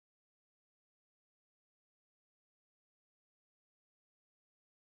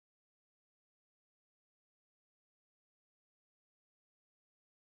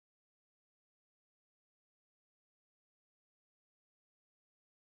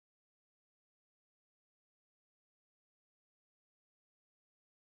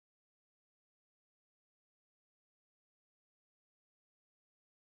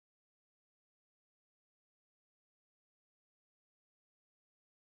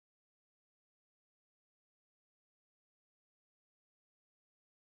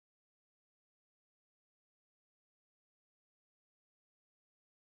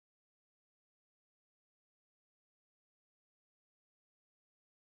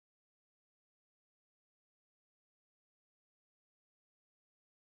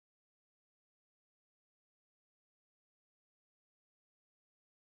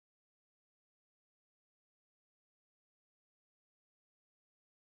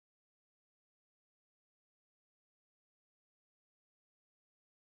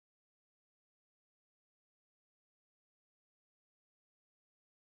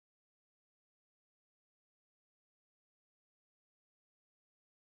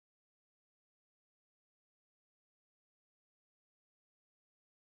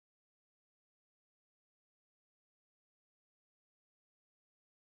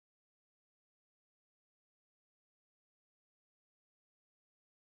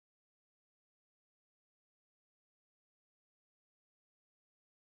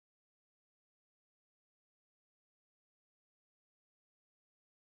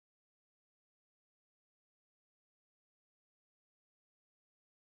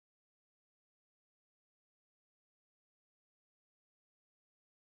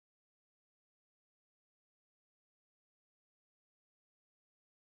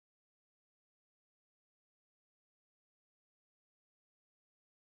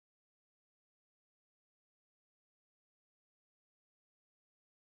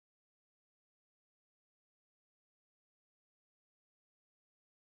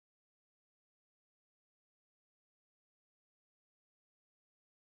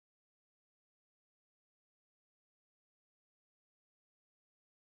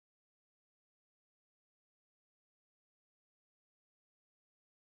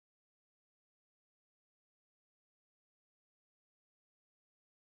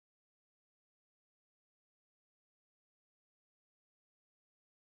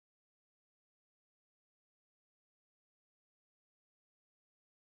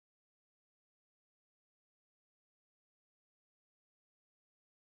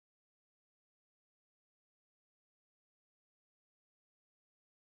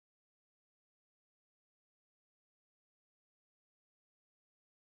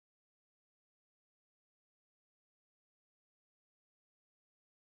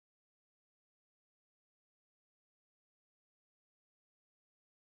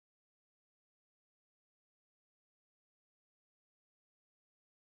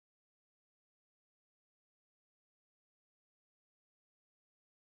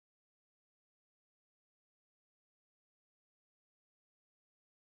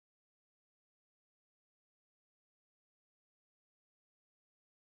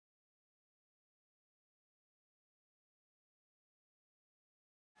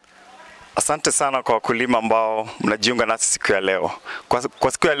Asante sana kwa wakulima ambao mnajiunga nasi siku ya leo.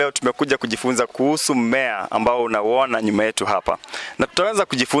 Kwa siku ya leo tumekuja kujifunza kuhusu mmea ambao unauona nyuma yetu hapa. Na tutaweza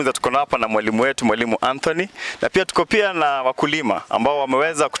kujifunza, tuko hapa na mwalimu wetu, mwalimu Anthony, na pia tuko pia na wakulima ambao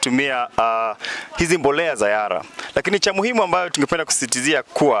wameweza kutumia hizi mbolea za Yara. Lakini cha muhimu ambayo tungependa kusisitizia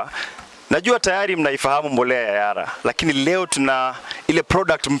kuwa najua tayari mnaifahamu mbolea ya Yara, lakini leo tuna ile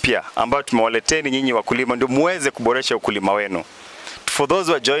product mpya ambayo tumewaleteni nyinyi wakulima ndio muweze kuboresha ukulima wenu. For those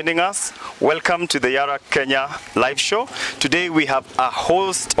who are joining us, welcome to the Yara Kenya live show. Today we have a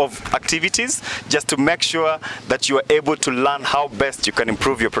host of activities just to make sure that you are able to learn how best you can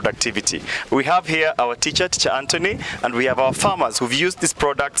improve your productivity. We have here our teacher Anthony, and we have our farmers who've used these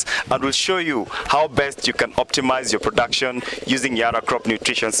products and will show you how best you can optimize your production using Yara crop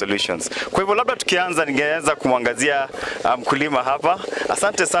nutrition solutions. Kwa hivyo labda tukianza, ningeweza kumwangazia mkulima hapa.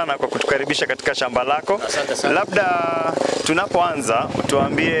 Asante sana kwa kutukaribisha katika shamba lako. Labda tunapoanza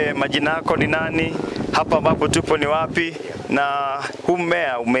tuambie majina yako ni nani, hapa ambapo tupo ni wapi, na huu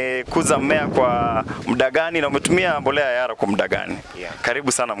mmea umekuza mmea kwa muda gani na umetumia mbolea ya Yara kwa muda gani?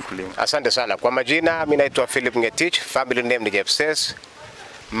 Karibu sana mkulima. Asante sana. Kwa majina mimi naitwa Philip Ngetich, family name ni Jepses.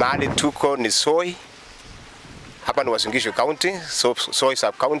 Mahali tuko ni Soy. Hapa ni Uasin Gishu County, Soy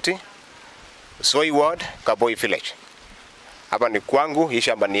sub county, Soy ward, Kaboi village. Hapa ni kwangu, hii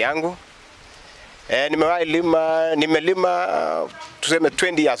shamba ni yangu. Nimelima tuseme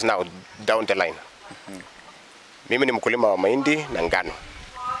 20 years now down the line. Mimi ni mkulima wa mahindi na ngano.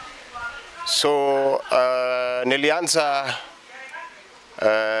 So nilianza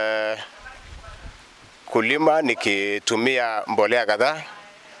kulima nikitumia mbolea kadhaa,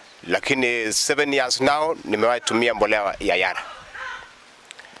 lakini 7 years now nimewahi tumia mbolea ya Yara.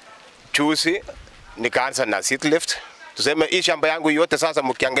 Juzi nikaanza na seed lift. Tuseme hii shamba yangu yote sasa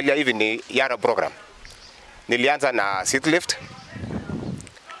mkiangalia hivi ni Yara program. Nilianza na seed lift,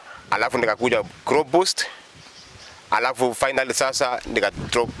 alafu nikakuja crop boost, alafu finally sasa nika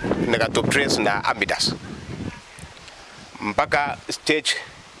top trace na amidas. Mpaka stage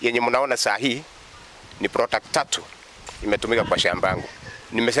yenye mnaona saa hii ni product 3 imetumika kwa shamba yangu.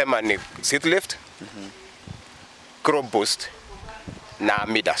 Nimesema ni seed lift, crop boost na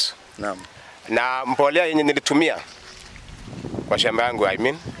amidas. Naam. Na mbolea yenye nilitumia kwa shamba yangu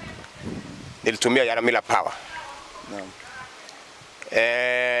nilitumia Yara Power. Naam.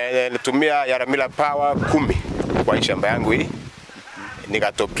 Nilitumia Yara Power 10 kwa shamba yangu hii.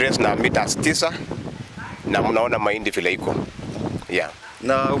 Nika top trace na meters 9 na mnaona mahindi vile iko.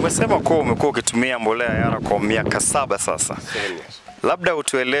 Na umesema kwa umekuwa ukitumia mbolea ya Yara kwa miaka 7 sasa. Yes. Labda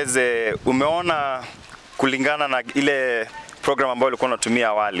utueleze, umeona kulingana na ile program ambayo ulikuwa unatumia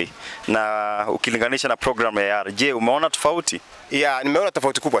awali na ukilinganisha na program ya Yara, je, umeona tofauti? Nimeona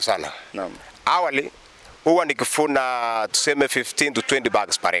tofauti kubwa sana. Naam. Awali huwa nikifuna tuseme 15 to 20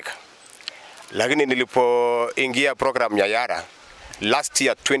 bags per acre. Lakini nilipoingia program ya Yara last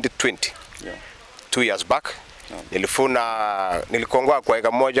year 2020, 2 years back, nilikongoa kwa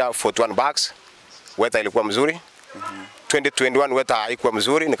eka moja 41 bags. Weather ilikuwa mzuri. 2021 weather haikuwa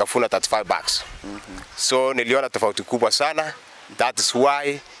mzuri, nikafuna 35 bags. So niliona tofauti kubwa sana. That is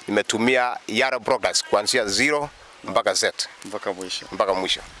why nimetumia Yara products kuanzia 0 mpaka Z, mpaka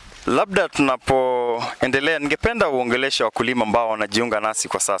mwisho. Labda tunapoendelea, ningependa uongeleshe wakulima ambao wanajiunga nasi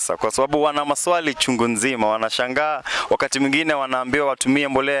kwa sasa, kwa sababu wana maswali chungu nzima, wanashangaa, wakati mwingine wanaambiwa watumie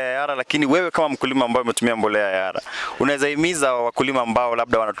mbolea ya Yara, lakini wewe kama mkulima ambaye umetumia mbolea ya Yara, unaweza himiza wakulima ambao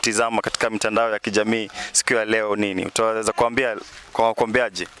labda wanatutizama katika mitandao ya kijamii siku ya leo nini? Utaweza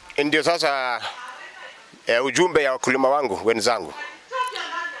kuambiaje? Ndio sasa ujumbe ya wakulima wangu wenzangu.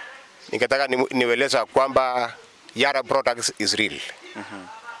 Ningetaka niweleza kwamba Yara products is real.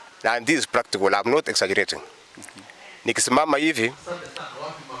 And this is practical. I'm not exaggerating. Nikisimama hivi,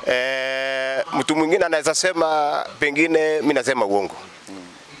 mtu mwingine anaweza sema pengine mimi nasema uongo.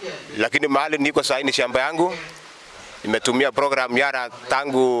 Lakini mahali niko sasa ni shamba yangu. Nimetumia program Yara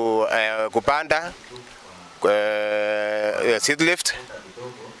tangu kupanda, seed lift,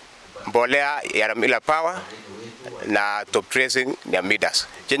 mbolea Yara Power na top tracing ya amidas.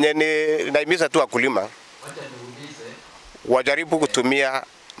 Chenye naimiza tu wakulima wajaribu kutumia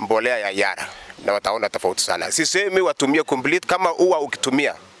mbolea ya Yara na wataona tofauti sana. Sisemi watumie complete, kama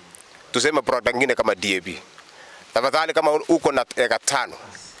ukitumia tuseme product nyingine kama DAP. Tafadhali kama uko na eka 5,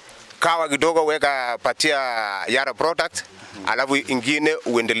 kawa kidogo weka patia Yara product, alafu ingine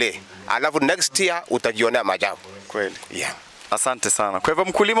uendelee. Alafu next year utajionea maajabu. Kweli. Asante sana. Kwa hivyo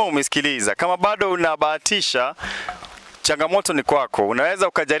mkulima, umesikiliza. Kama bado unabahatisha, changamoto ni kwako. Unaweza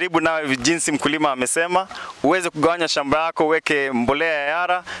ukajaribu na jinsi mkulima amesema, uweze kugawanya shamba yako, uweke mbolea ya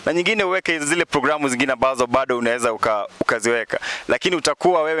Yara na nyingine uweke zile programu zingine ambazo bado unaweza ukaziweka, lakini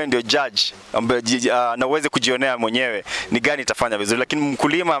utakuwa wewe ndio judge na uweze kujionea mwenyewe ni gani itafanya vizuri. Lakini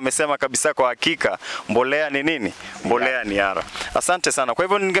mkulima amesema kabisa kwa hakika mbolea ni nini? Mbolea ni Yara. Asante sana. Kwa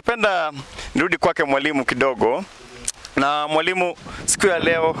hivyo ningependa nirudi kwake mwalimu kidogo. Na mwalimu, siku ya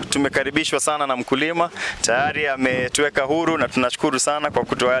leo tumekaribishwa sana na mkulima, tayari ametuweka huru na tunashukuru sana kwa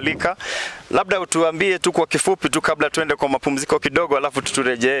kutualika. Labda utuambie tu kwa kifupi tu kabla tuende kwa mapumziko kidogo, alafu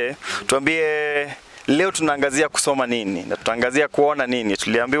tuturejee. Tuambie leo tunaangazia kusoma nini na tutaangazia kuona nini.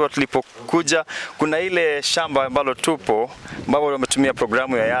 Tuliambiwa tulipokuja kuna ile shamba ambalo tupo ambapo wametumia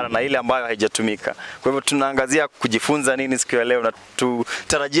programu ya Yara na ile ambayo haijatumika. Kwa hivyo tunaangazia kujifunza nini siku ya leo na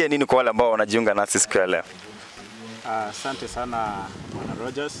tutarajie nini kwa wale ambao wanajiunga nasi siku ya leo. Asante sana Bwana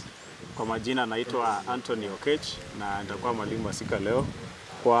Rogers. Kwa majina naitwa Anthony Okech na nitakuwa mwalimu wa siku leo.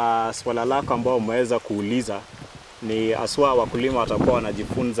 Kwa swala lako ambao umeweza kuuliza ni aswa wakulima watakuwa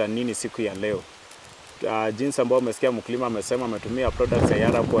wanajifunza nini siku ya leo. Jinsi ambao umesikia mkulima amesema ametumia products ya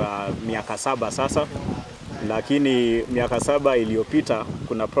Yara kwa miaka 7 sasa. Lakini miaka 7 iliyopita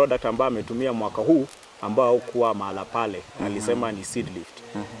kuna product ambayo ametumia mwaka huu ambao kuwa mahala pale. Alisema ni seed lift.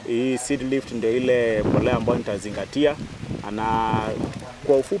 Hii seed lift ndio ile mbolea ambayo nitazingatia. Na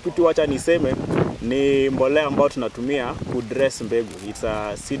kwa ufupi tu acha niseme ni mbolea ambayo tunatumia kudress mbegu. It's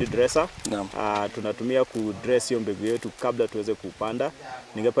a seed dresser. Tunatumia kudress hiyo mbegu yetu kabla tuweze kupanda.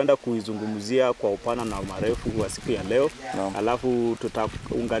 Ningependa kuizungumzia kwa upana na marefu wa siku ya leo. Alafu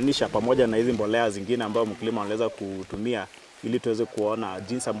tutaunganisha pamoja na hizi mbolea zingine ambayo mkulima anaweza kutumia ili tuweze kuona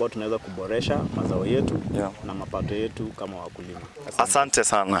jinsi ambayo tunaweza kuboresha mazao yetu na mapato yetu kama wakulima. Asante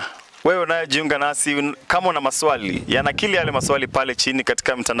sana. Wewe unayejiunga nasi kama una maswali, yanakili yale maswali pale chini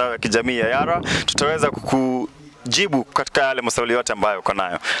katika mtandao ya kijamii ya Yara, tutaweza kujibu katika yale maswali yote ambayo uko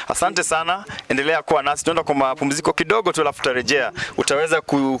nayo. Asante sana, endelea kuwa nasi. Tunaenda kwa mapumziko kidogo tu alafu tutarejea. Utaweza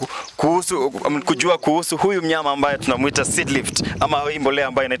kujua kuhusu huyu mnyama ambaye tunamuita seed lift ama hii mbolea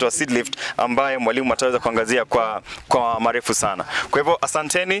ambayo inaitwa seed lift ambaye mwalimu ataweza kuangazia kwa marefu sana. Kwa hivyo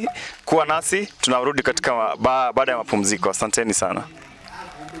asanteni kuwa nasi, tunarudi katika baada ya mapumziko. Asanteni sana.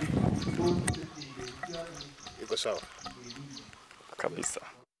 Iko sawa kabisa.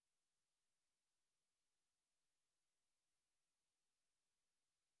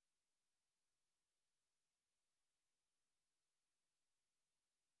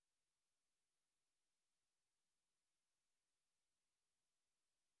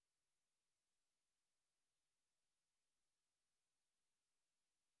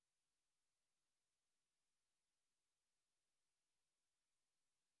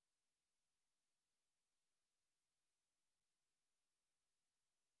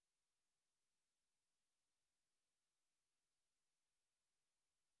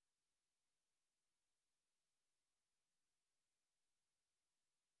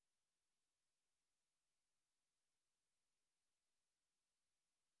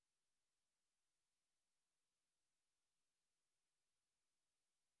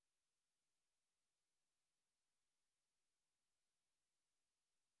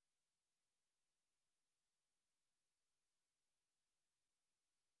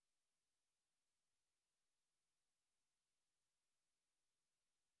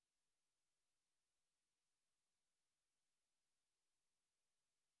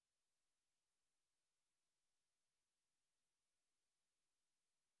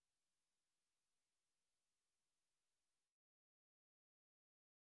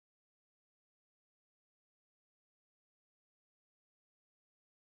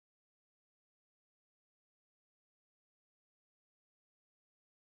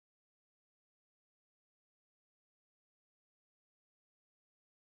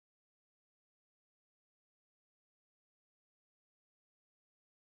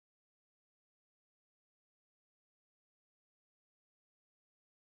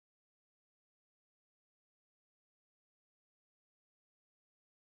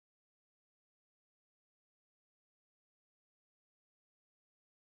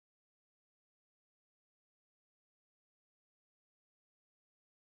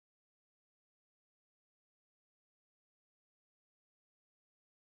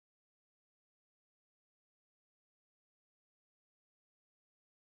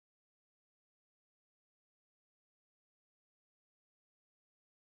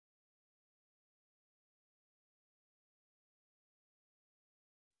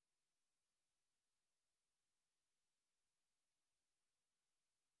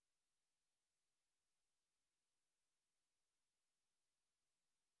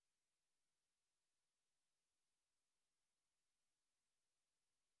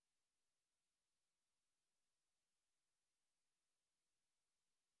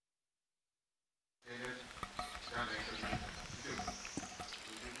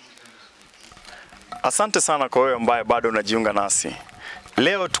 Asante sana kwa wewe ambaye bado unajiunga nasi.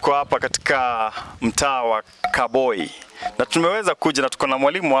 Leo tuko hapa katika mtaa wa Kaboi na tumeweza kuja na tuko na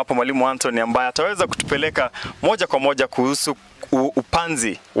mwalimu hapa, mwalimu Anthony, ambaye ataweza kutupeleka moja kwa moja kuhusu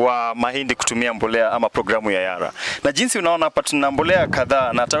upanzi wa mahindi kutumia mbolea ama programu ya Yara. Na jinsi unaona hapa tuna mbolea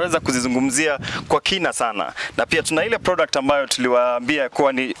kadhaa na ataweza kuzizungumzia kwa kina sana. Na pia tuna ile product ambayo tuliwaambia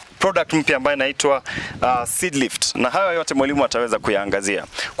kuwa ni product mpya ambayo inaitwa Seed Lift. Na hayo yote mwalimu ataweza kuyaangazia.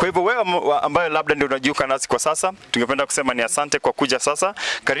 Kwa hivyo wewe ambayo labda ndio unajiunga nasi kwa sasa, tungependa kusema ni asante kwa kuja sasa.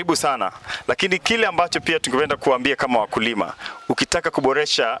 Karibu sana. Lakini kile ambacho pia tungependa kuambia kama wakulima, ukitaka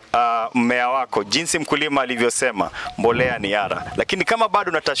kuboresha mmea wako, jinsi mkulima alivyosema, mbolea ni Yara. Lakini kama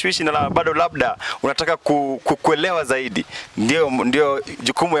bado unatashwishi na bado labda unataka kuelewa zaidi, ndio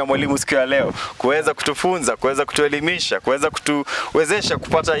jukumu ya mwalimu siku ya leo kuweza kutufunza, kuweza kutuelimisha, kuweza kutuwezesha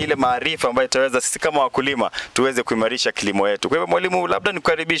kupata ile maarifa ambayo itaweza sisi kama wakulima tuweze kuimarisha kilimo yetu. Kwa hivyo mwalimu, labda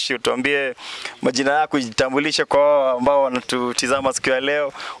nikukaribishe, utuambie majina yako, jitambulishe kwa ambao wanatutizama siku ya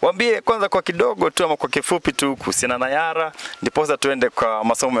leo. Waambie kwanza kwa kidogo tu ama kwa kifupi tu kuhusiana na Yara, ndipo tuende kwa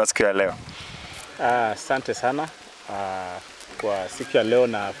masomo ya siku ya leo. Asante sana kwa siku ya leo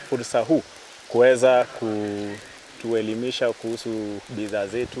na fursa huu kuweza kutuelimisha kuhusu bidhaa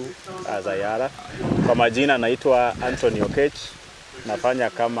zetu za Yara. Kwa majina naitwa Anthony Okech, nafanya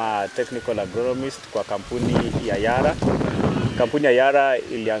kama technical agronomist kwa kampuni ya Yara. Kampuni ya Yara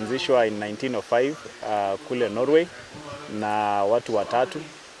ilianzishwa in 1905 kule Norway na watu watatu,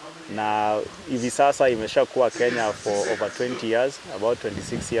 na hivi sasa imeshakuwa Kenya for over 20 years, about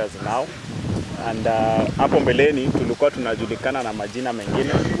 26 years now. And hapo mbeleni tulikuwa tunajulikana na majina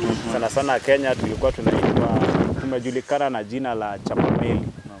mengine. Sana sana Kenya tulikuwa tumejulikana na jina la chapameli.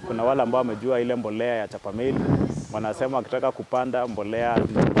 Kuna wale ambao wamejua ile mbolea ya chapameli, wanasema wakitaka kupanda mbolea.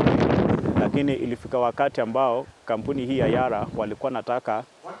 Lakini ilifika wakati ambao kampuni hii ya Yara walikuwa nataka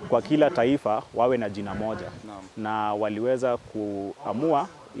kwa kila taifa wawe na jina moja, na waliweza kuamua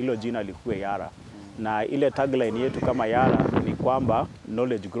hilo jina likuwe Yara. Na ile tagline yetu kama Yara ni kwamba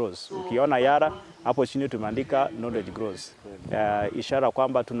knowledge grows. Ukiona Yara hapo chini tumeandika knowledge grows. Ishara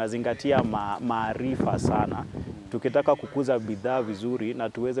kwamba tunazingatia maarifa sana. Tukitaka kukuza bidhaa vizuri na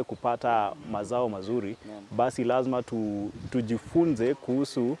tuweze kupata mazao mazuri, basi lazima tujifunze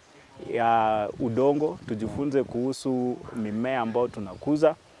kuhusu udongo, tujifunze kuhusu mimea ambayo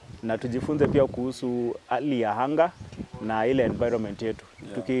tunakuza, na tujifunze pia kuhusu hali ya anga na ile environment yetu.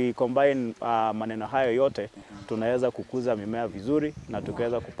 Tukicombine maneno hayo yote, tunaweza kukuza mimea vizuri na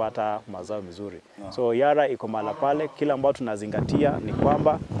tukaweza kupata mazao vizuri. So Yara iko mahali pale, kila ambao tunazingatia ni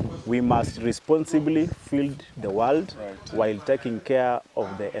kwamba we must responsibly feed the world while taking care of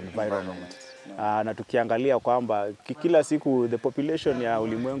the environment. Na tukiangalia kwamba kila siku the population ya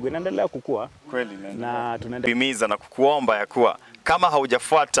ulimwengu inaendelea kukua kweli, na tunaendelea na kukuomba ya kuwa kama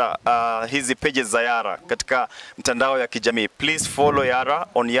haujafuata hizi pages za Yara katika mtandao ya kijamii, please follow Yara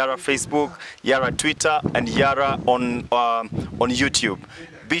on Yara Facebook, Yara Twitter and Yara on YouTube.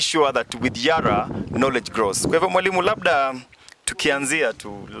 Be sure that with Yara knowledge grows. Kwa hivyo mwalimu, labda tukianzia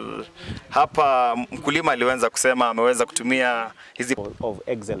tu hapa, mkulima aliweza kusema ameweza kutumia hizi of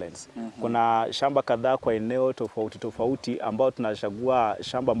excellence. Kuna shamba kadhaa kwa eneo tofauti tofauti ambao tunachagua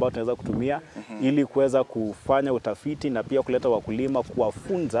shamba ambao tunaweza kutumia ili kuweza kufanya utafiti na pia kuleta wakulima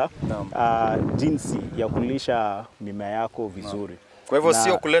kuwafunza jinsi ya kulisha mimea yako vizuri. Kwa hivyo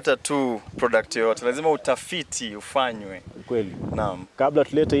sio kuleta tu product yote, lazima utafiti ufanywe. Kweli. Naam. Kabla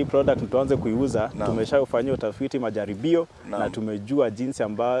tulete hii product tuanze kuiuza, tumeshafanyia utafiti, majaribio, na tumejua jinsi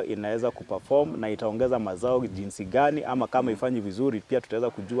ambayo inaweza kuperform na itaongeza mazao jinsi gani, ama kama ifanyi vizuri pia tutaweza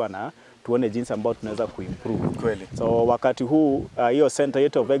kujua na tuone jinsi ambayo tunaweza kuimprove. Kweli. So wakati huu hiyo center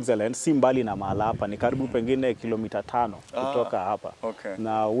yetu of excellence si mbali na mahala hapa, ni karibu pengine kilomita 5 kutoka hapa. Okay.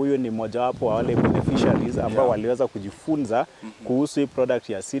 Na huyo ni mmoja wapo wa wale beneficiaries ambao waliweza kujifunza kuhusu hii product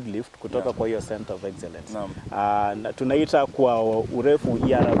ya Seed Lift kutoka kwa hiyo center of excellence. Na tunaita kwa urefu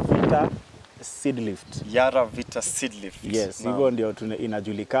Yara Vita Seed Lift. Yara Vita Seed Lift. Yes, hivyo ndio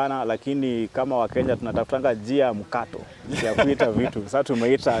inajulikana, lakini kama Wakenya tunatafutanga njia mkato ya kuita vitu. Sasa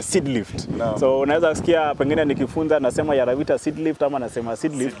tumeita Seed Lift. So unaweza kusikia pengine nikifunza nasema Yara Vita Seed Lift ama nasema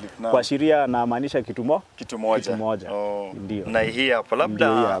Seed Lift, kwa sheria na maanisha kitu moja. Ndio. Na hii hapa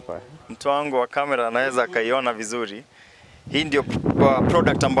labda mtu wangu wa kamera anaweza kaiona vizuri. Hii ndio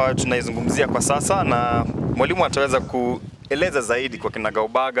product ambayo tunaizungumzia kwa sasa, na mwalimu ataweza kueleza zaidi kwa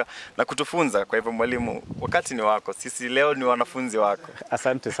kinagaubaga na kutufunza. Kwa hivyo mwalimu, wakati ni wako. Sisi leo ni wanafunzi wako.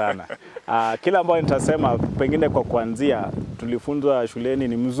 Asante sana. Kila ambayo nitasema pengine kwa kuanzia, tulifunzwa shuleni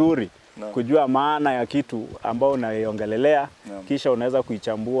ni mzuri kujua maana ya kitu ambao unaiongelelea, kisha unaweza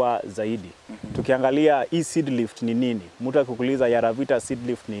kuichambua zaidi. Tukiangalia hii seed lift ni nini? Mtu akikuuliza Yaravita seed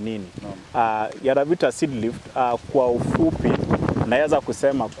lift ni nini? Yaravita seed lift kwa ufupi naweza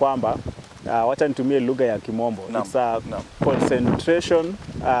kusema kwamba wacha nitumie lugha ya kimombo. It's a concentration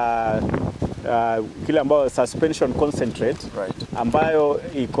kile ambayo suspension concentrate ambayo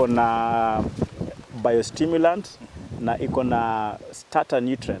iko na biostimulant na iko na starter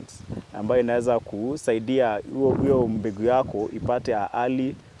nutrients ambayo inaweza kusaidia hiyo mbegu yako ipate a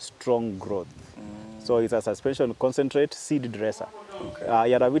early strong growth. So it's a suspension concentrate seed dresser.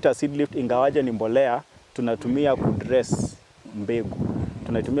 Yaravita seed lift ingawaje ni mbolea, tunatumia kudress mbegu.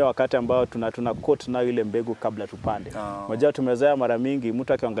 Tunatumia wakati ambao tuna coat nayo ile mbegu kabla tupande. Unajua tumezoea mara mingi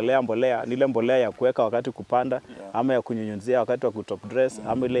mtu akiongelea mbolea ni ile mbolea ya kuweka wakati kupanda ama ya kunyunyuzia wakati wa kutop dress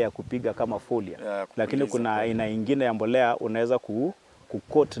ama ile ya kupiga kama folia. Lakini kuna aina nyingine ya mbolea unaweza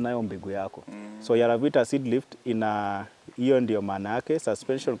kucoat nayo mbegu yako. So Yaravita seed lift hiyo ndio maana yake,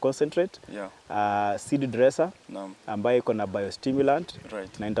 suspension concentrate, seed dresser ambayo iko na biostimulant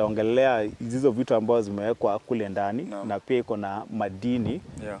na nitaongelea hizo vitu ambazo zimewekwa kule ndani na pia iko na madini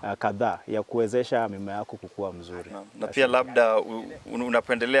kadhaa ya kuwezesha mimea yako kukua mzuri. Na pia labda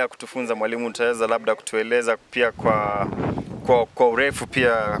unapendelea kutufunza mwalimu, utaweza labda kutueleza pia kwa urefu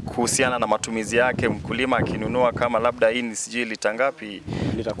pia kuhusiana na matumizi yake, mkulima akinunua kama labda hii ni sijui lita ngapi?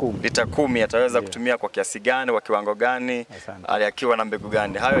 Lita 10 ataweza kutumia kwa kiasi gani, kwa kiwango gani, akiwa na mbegu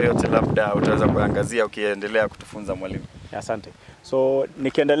gani? Hayo yote labda utaweza kuangazia ukiendelea kutufunza mwalimu. Asante. So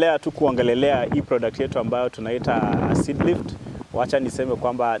nikiendelea tu kuongelelea hii product yetu ambayo tunaita seed lift, wacha niseme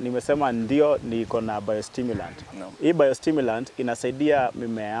kwamba nimesema ndio niko na biostimulant. Hii biostimulant inasaidia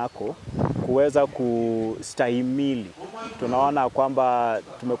mimea yako kuweza kustahimili. Tunaona kwamba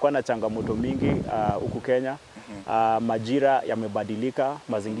tumekuwa na changamoto mingi huku Kenya. Majira yamebadilika,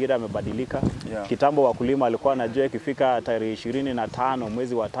 mazingira yamebadilika. Kitambo wakulima walikuwa wanajua ikifika tarehe 25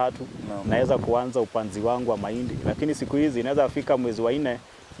 mwezi wa 3 naweza kuanza upanzi wangu wa mahindi, lakini siku hizi inaweza fika mwezi wa 4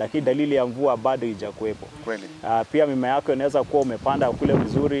 lakini dalili ya mvua bado haijakuepo. Pia mimea yako inaweza kuwa umepanda kule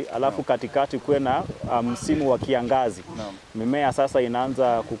vizuri alafu katikati kuwe na msimu wa kiangazi. Mimea sasa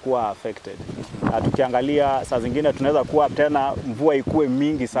inaanza kukua affected. Tukiangalia saa zingine tunaweza kuwa tena mvua ikue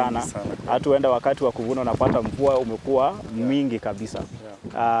mingi sana. Hatuenda wakati wa kuvuna unapata mvua umekuwa mingi kabisa.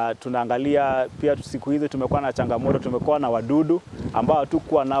 Tunaangalia pia siku hizi tumekuwa na changamoto, tumekuwa na wadudu ambao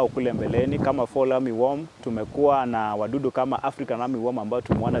hatukuwa nao kule mbeleni kama fall armyworm, tumekuwa na wadudu kama African armyworm ambao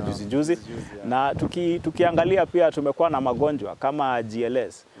tumeona juzi na tukiangalia pia tumekuwa na magonjwa kama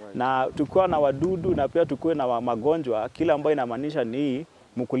GLS. Na tukiwa na wadudu na pia tukiwa na magonjwa, kila ambayo inamaanisha ni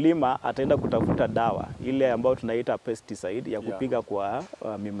mkulima ataenda kutafuta dawa ile ambayo tunaita pesticide ya kupiga kwa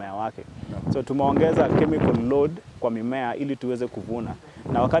mimea wake. So tumeongeza chemical load kwa mimea ili tuweze kuvuna.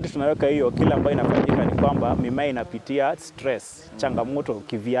 Na wakati tunaweka hiyo, kila ambayo inafanyika ni kwamba mimea inapitia stress, changamoto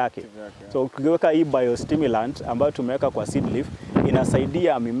kivyake. So ukiweka hii biostimulant ambayo tumeweka kwa seed leaf,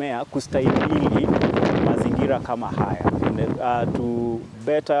 inasaidia mimea kustahimili mazingira kama haya. To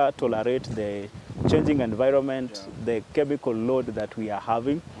better tolerate the changing environment, the chemical load that we are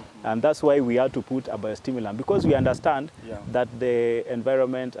having. And that's why we have to put a biostimulant, because we understand that the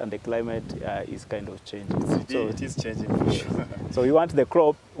environment and the climate is kind of changing. So it is changing for sure. So we want the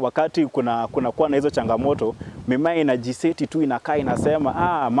crop, wakati kuna kuwa na hizo changamoto, mimea inajiseti tu inakaa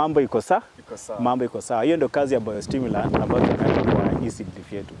inasema mambo iko sawa, mambo iko sawa. Hiyo ndio kazi ya biostimulant ambayo tunaweka kwa hii seed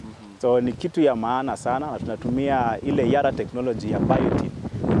leaf yetu. So ni kitu ya maana sana na tunatumia ile Yara technology ya biotin.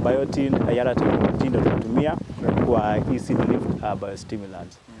 Yara technology ndio tunatumia kwa hii seed leaf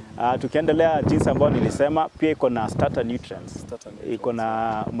biostimulant. Tukiendelea jinsi ambayo nilisema, pia iko na starter nutrients, iko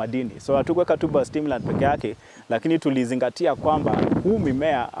na madini. So hatukuweka tu biostimulant peke yake, lakini tulizingatia kwamba huu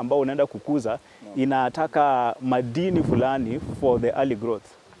mimea ambao unaenda kukuza inataka madini fulani for the early growth.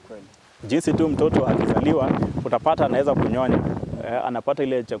 Jinsi tu mtoto akizaliwa utapata anaweza kunyonya, anapata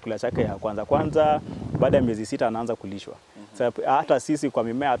ile chakula chake ya kwanza, baada ya miezi 6 anaanza kulishwa. So, hata sisi kwa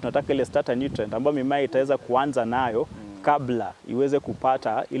mimea tunataka ile starter nutrient ambayo mimea itaweza kuanza nayo kabla iweze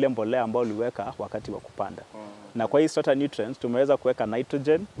kupata ile mbolea ambayo uliweka wakati wa kupanda. Na kwa hii starter nutrients tumeweza kuweka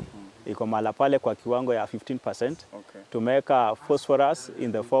nitrogen, iko mahali pale kwa kiwango ya 15%. Tumeweka phosphorus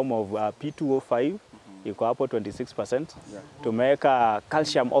in the form of P2O5, iko hapo 26%. Tumeweka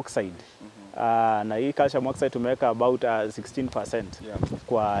calcium oxide. Na hii calcium oxide tumeweka about 16%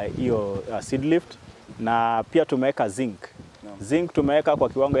 kwa hiyo seed lift. Na pia tumeweka zinc. Zinc tumeweka kwa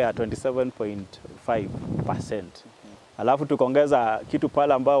kiwango ya 27.5%. Alafu tukaongeza kitu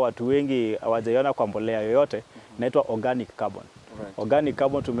pale ambao watu wengi hawajaiona kwa mbolea yoyote, inaitwa organic carbon. Organic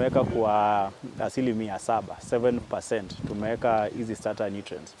carbon tumeweka kwa 7%. Tumeweka hizi starter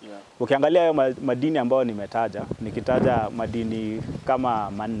nutrients. Ukiangalia hayo madini ambayo nimetaja, nikitaja madini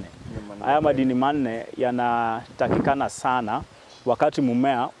kama 4. Haya madini manne yanatakikana sana wakati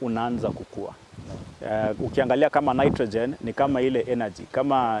mmea unaanza kukua. Ukiangalia kama nitrogen ni kama ile energy,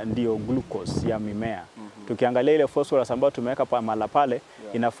 kama ndio glucose ya mimea. Tukiangalia ile phosphorus ambayo tumeweka mahala pale,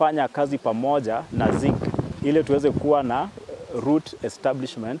 inafanya kazi pamoja na zinc ili tuweze kuwa na root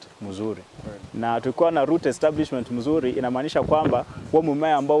establishment mzuri. Na tukiwa na root establishment mzuri inamaanisha kwamba huo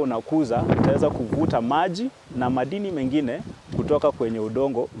mmea ambao unakuza utaweza kuvuta maji na madini mengine kutoka kwenye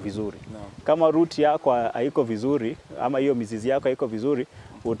udongo vizuri. Kama root yako haiko vizuri ama hiyo mizizi yako haiko vizuri,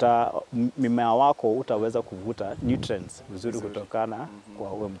 mimea wako utaweza kuvuta nutrients vizuri kutokana kwa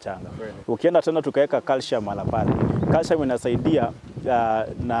huo mchanga. Ukienda tena tukaweka calcium mahali pale. Calcium inasaidia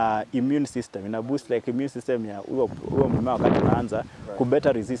na immune system, ina boost like immune system ya huo mmea wakati unaanza ku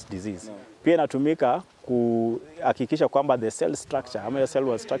better resist disease. Pia inatumika kuhakikisha kwamba the cell structure ama cell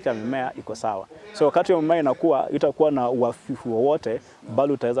wall structure ya mimea iko sawa. So wakati mmea inakuwa itakuwa na uhafifu wowote,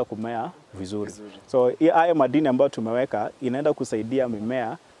 bali utaweza kumea vizuri. So haya madini ambayo tumeweka inaenda kusaidia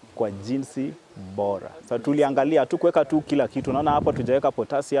mimea kwa jinsi bora. So tuliangalia tu kuweka tu kila kitu. Naona hapa hatujaweka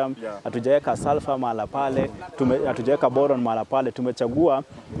potassium, hatujaweka sulfur mahali pale, hatujaweka boron mahali pale. Tumechagua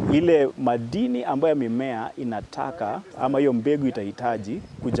ile madini ambayo mimea inataka ama hiyo mbegu itahitaji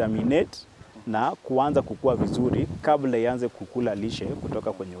kugerminate na kuanza kukua vizuri kabla ianze kukula lishe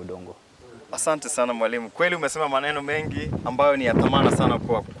kutoka kwenye udongo. Asante sana mwalimu. Kweli umesema maneno mengi ambayo ni ya thamana sana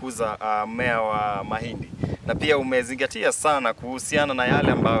kwa kukuza mmea wa mahindi. Na pia umezingatia sana kuhusiana na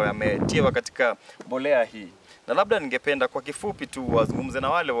yale ambayo yametiwa katika mbolea hii. Na labda ningependa kwa kifupi tu wazungumze na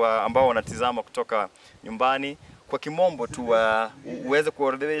wale ambao kutoka nyumbani kwa kimombo tu uweze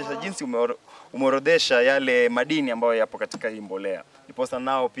kuorodhesha jinsi umeorodhesha yale madini ambayo yapo katika hii mbolea. Ndiposa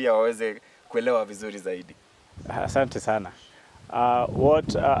nao pia waweze kuelewa vizuri zaidi. Asante sana.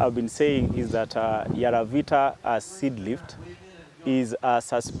 What I've been saying is that Yaravita seed lift is a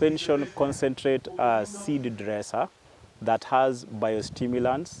suspension concentrate seed dresser that has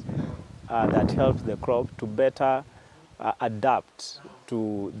biostimulants that helps the crop to better adapt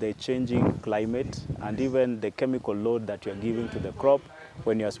to the changing climate and even the chemical load that you're giving to the crop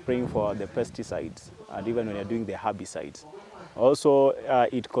when you're spraying for the pesticides and even when you're doing the herbicides. Also,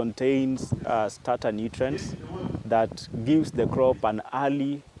 it contains starter nutrients that gives the crop an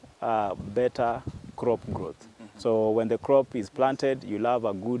early, better crop growth. So when the crop is planted, you'll have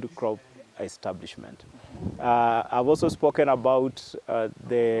a good crop establishment. I've also spoken about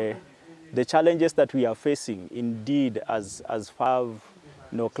the challenges that we are facing. Indeed, as far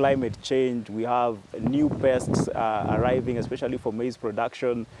as climate change, we have new pests arriving, especially for maize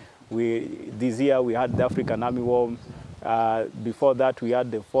production. This year we had the African armyworm. Before that we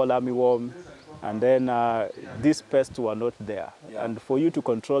had the fall armyworm. And then these pests were not there. And for you to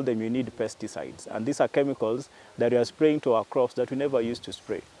control them, you need pesticides. And these are chemicals that you are spraying to our crops that we never used to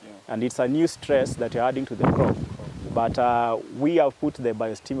spray. And it's a new stress that you're adding to the crop. But we have put the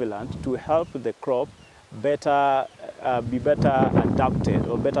biostimulant to help the crop be better adapted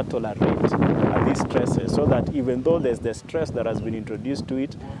or better tolerate these stresses, so that even though there's the stress that has been introduced to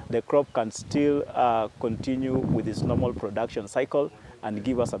it, the crop can still continue with its normal production cycle and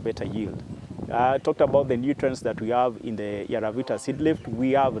give us a better yield. I talked about the nutrients that we have in the Yaravita seed lift.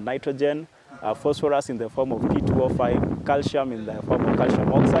 We have nitrogen, phosphorus in the form of P2O5, calcium in the form of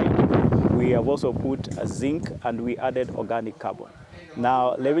calcium oxide. We have also put zinc and we added organic carbon.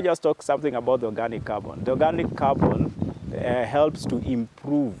 Now, let me just talk something about the organic carbon. The organic carbon helps to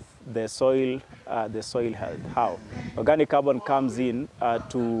improve the soil health. How? Organic carbon comes in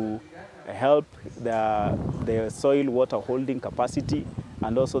to help the soil water holding capacity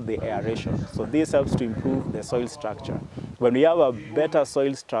and also the aeration. So this helps to improve the soil structure. When we have a better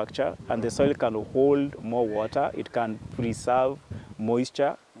soil structure and the soil can hold more water, it can preserve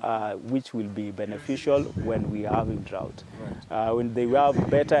moisture, which will be beneficial when we are having drought. When they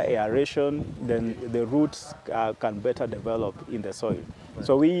have better aeration, then the roots can better develop in the soil.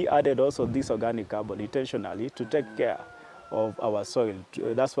 So we added also this organic carbon intentionally to take care of our soil.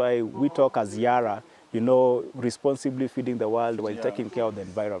 That's why we talk as Yara, responsibly feeding the world while taking care of the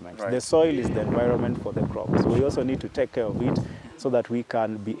environment. The soil is the environment for the crops. So we also need to take care of it so that we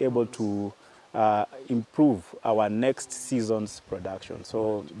can be able to improve our next season's production.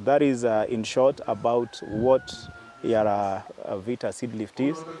 So that is in short about what Yaravita seed lift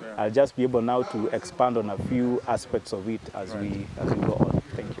is. I'll just be able now to expand on a few aspects of it as we go on.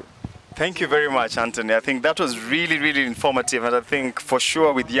 Thank you. Thank you very much, Anthony. I think that was really, really informative, and I think for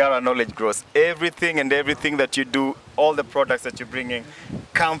sure with Yara Knowledge Grows, everything that you do, all the products that you're bringing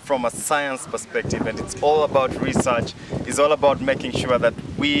come from a science perspective, and it's all about research. It's all about making sure that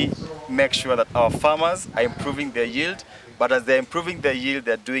we make sure that our farmers are improving their yield, but as they're improving their yield,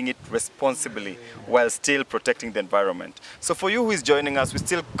 they're doing it responsibly while still protecting the environment. So for you who is joining us, we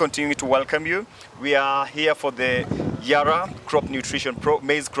still continue to welcome you. We are here for the Yara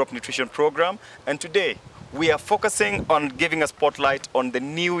Maize Crop Nutrition Program, and today we are focusing on giving a spotlight on the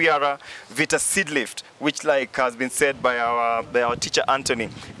new Yara Vita Seed Lift, which, like has been said by our teacher Anthony,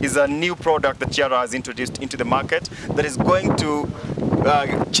 is a new product that Yara has introduced into the market that is going to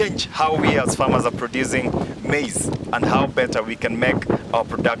change how we as farmers are producing maize and how better we can make our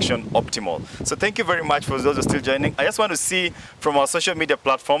production optimal. So thank you very much for those who are still joining. I just want to see from our social media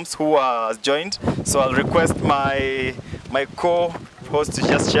platforms who are joined. So I'll request my co-host to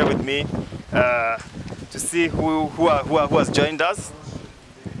just share with me to see who has joined us.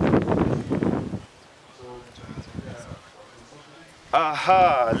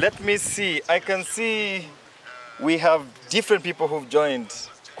 Aha, let me see. I can see we have different people who've joined.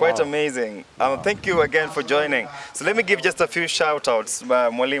 Quite amazing. Thank you again for joining. So let me give just a few shout outs,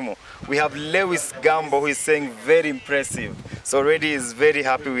 Mwalimu. We have Lewis Gambo, who is saying very impressive. So already is very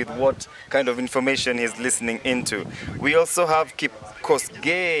happy with what kind of information he's listening into. We also have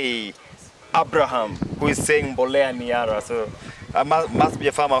Kipkosgei Abraham, who is saying Mbolea ni Yara. So must be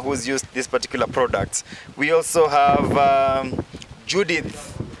a farmer who's used this particular product. We also have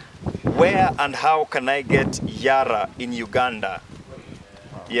Judith. Where and how can I get Yara in Uganda?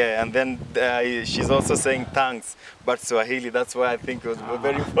 Yeah, and then she's also saying thanks, but Swahili. That's why I think it was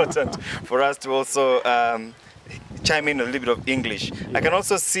very important for us to also chime in a little bit of English. I can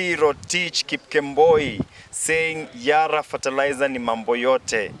also see Rotich Kipkemboi saying Yara fertilizer ni mambo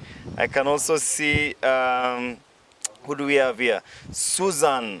yote. I can also see, who do we have here?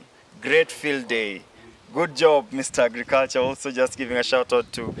 Susan, great field day. Good job, Mr. Agriculture. Also just giving a shout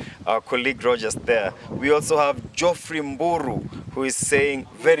out to our colleague Rogers there. We also have Geoffrey Mburu, who is saying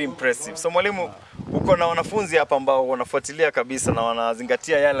very impressive. So mwalimu, uko na wanafunzi hapa ambao wanafuatilia kabisa na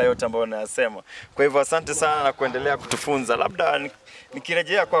wanazingatia yale yote ambayo unayasema. Kwa hivyo asante sana na kuendelea kutufunza. Labda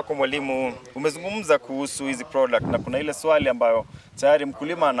nikirejea kwako mwalimu, umezungumza kuhusu hizi product na kuna ile swali ambayo tayari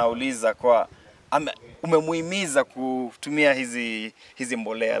mkulima anauliza kwa umemuhimiza kutumia hizi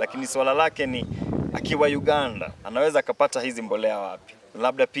mbolea, lakini swala lake ni akiwa Uganda anaweza akapata hizi mbolea wapi?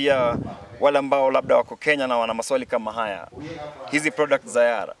 Labda pia wale ambao labda wako Kenya na wana maswali kama haya, hizi products za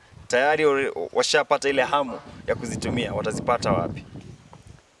Yara tayari washapata ile hamu ya kuzitumia, watazipata wapi?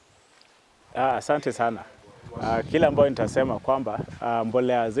 Asante sana. Kila ambayo nitasema kwamba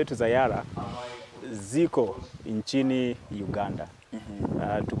mbolea zetu za Yara ziko nchini Uganda.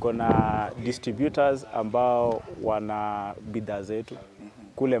 Tuko na distributors ambao wana bidhaa zetu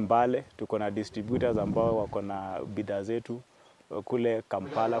kule Mbale. Tuko na distributors ambao wako na bidhaa zetu kule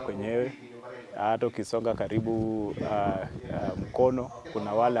Kampala kwenyewe. Hata ukisonga karibu Mkono,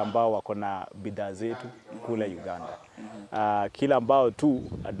 kuna wale ambao wako na bidhaa zetu kule Uganda. Kila ambao tu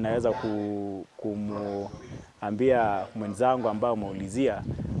tunaweza kumuambia mwenzangu ambao ameulizia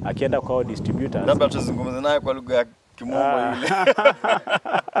akienda kwa distributors, labda tuzungumze naye kwa lugha ya Kimombo ile.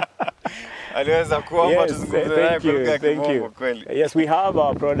 Aliweza kuomba tuzungumze naye kwa lugha ya Kimombo kweli. Yes, we have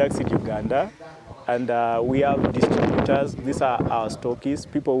our products in Uganda. And we have distributors. These are our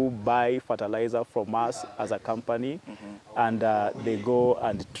stockists, people who buy fertilizer from us as a company, and they go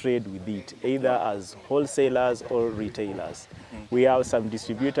and trade with it, either as wholesalers or retailers. We have some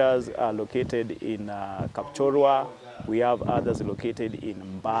distributors located in Kapchorwa. We have others located in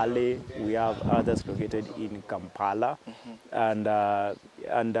Mbale. We have others located in Kampala, and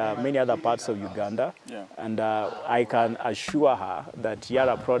many other parts of Uganda. Yeah. And I can assure her that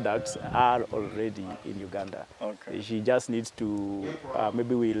Yara products are already in Uganda. Okay. She just needs to,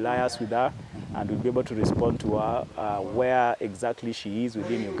 maybe we liaise with her and we'll be able to respond to her where exactly she is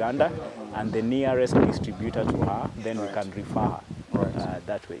within Uganda and the nearest distributor to her, then we can refer her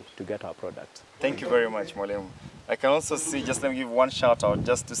that way to get our products. Thank you very much, Mwalimu. I can also see, just let me give one shout out,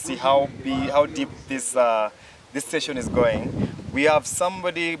 just to see how deep this session is going. We have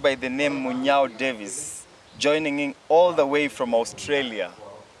somebody by the name Munyao Davis joining in all the way from Australia.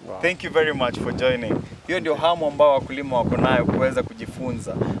 Wow. Thank you very much for joining. Hiyo ndio hamu ambao wakulima wako nayo kuweza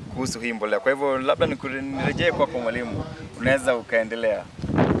kujifunza kuhusu hii mbolea. Kwa hivyo labda nirejee kwako mwalimu, unaweza ukaendelea.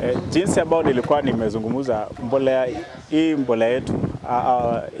 Jinsi ambao nilikuwa nimezungumza mbolea yetu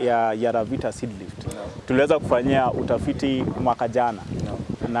ya Yara Vita Seed Lift. Tuliweza kufanyia utafiti mwaka jana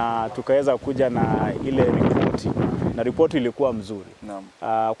na tukaweza kuja na ile ripoti, na ripoti ilikuwa mzuri.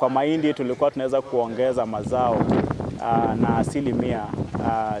 Kwa mahindi tulikuwa tunaweza kuongeza mazao na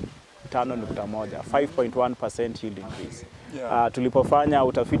 5.1% yield increase. Tulipofanya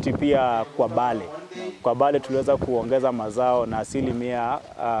utafiti pia kwa bale. Kwa bale tuliweza kuongeza mazao na asilimia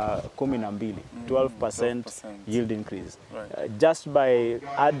 12, 12% yield increase. Just by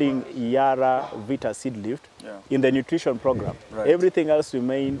adding Yara Vita seed lift in the nutrition program. Everything else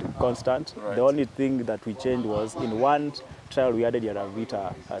remained constant. The only thing that we changed was in one trial we added Yara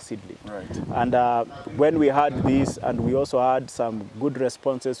Vita seed lift. And when we had this, and we also had some good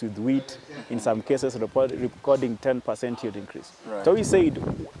responses with wheat, in some cases recording 10% yield increase. So we said,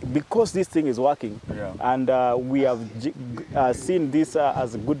 because this thing is working, and we have seen this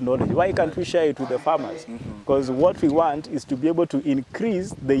as good knowledge, why can't we share it with the farmers? Because what we want is to be able to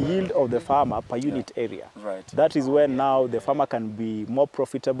increase the yield of the farmer per unit area. That is when now the farmer can be more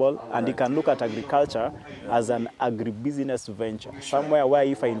profitable, and he can look at agriculture as an agribusiness venture, somewhere where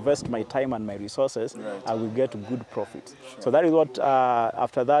if I invest my time and my resources, I will get good profits. So that is what,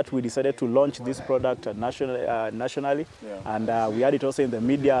 after that, we decided to launch this product nationally, and we had it also in the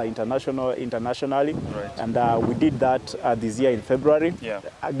media internationally, and we did that this year in February,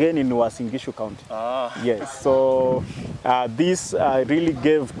 again in Uasin Gishu County. Yes, so this really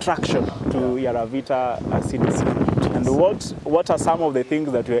gave traction to Yara Vita seed. And what are some of the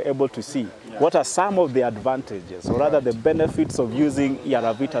things that we were able to see? What are some of the advantages, or rather the benefits of using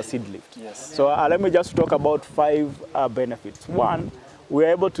Yara Vita seed lift? So let me just talk about 5 benefits. One, we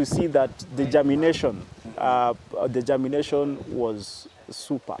were able to see that the germination was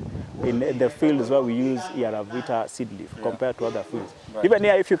super in the fields where we use Yara Vita seed lift compared to other fields. Even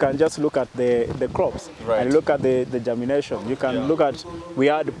here, if you can just look at the crops and look at the germination, you can look at, we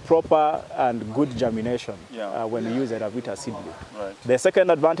had proper and good germination when we use Yara Vita seed lift. The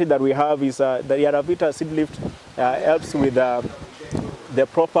second advantage that we have is the Yara Vita seed lift helps with the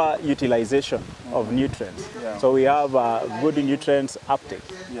proper utilization of nutrients. So we have good nutrients uptake.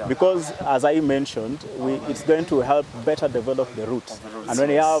 Because, as I mentioned, it's going to help better develop the roots. And when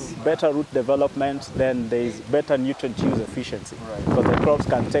you have better root development, then there is better nutrient use efficiency. Because the crops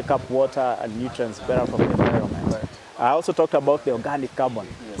can take up water and nutrients better from the environment. I also talked about the organic carbon.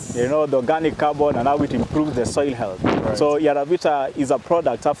 You know, the organic carbon and how it improves the soil health. So Yara Vita is a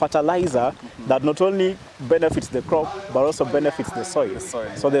product, a fertilizer that not only benefits the crop, but also benefits the soil.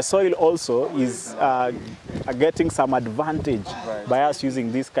 So the soil also is getting some advantage by us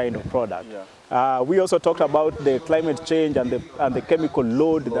using this kind of product. We also talked about the climate change and the chemical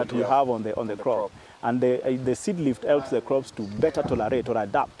load that we have on the crop. And the seed lift helps the crops to better tolerate or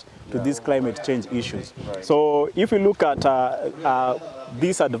adapt to these climate change issues. So if you look at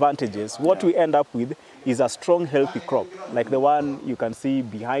these advantages, what we end up with is a strong, healthy crop, like the one you can see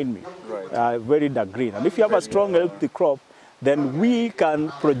behind me, very dark green. And if you have a strong, healthy crop, then we can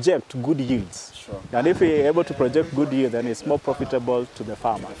project good yields. And if we're able to project good yield, then it's more profitable to the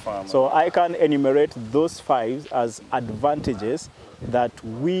farmer. So I can enumerate those 5 as advantages that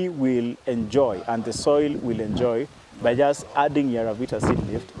we will enjoy and the soil will enjoy by just adding Yara Vita seed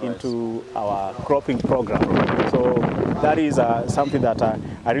lift into our cropping program. So that is something that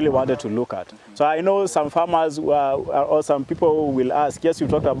I really wanted to look at. So I know some farmers or some people will ask, yes, you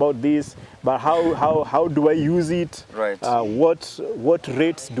talked about this, but how do I use it? What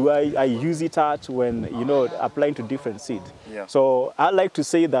rates do I use it at when, you know, applying to different seeds? So I like to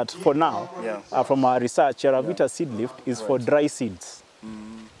say that for now, from our research, Yara Vita seed lift is for dry seeds.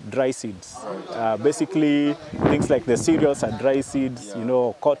 Dry seeds. Basically, things like the cereals are dry seeds, you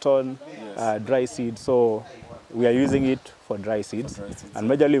know, cotton, dry seeds. So we are using it for dry seeds. And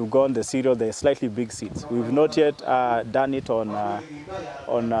majorly we've gone the cereal, the slightly big seeds. We've not yet done it on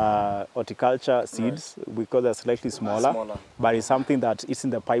horticulture seeds because they're slightly smaller, but it's something that is in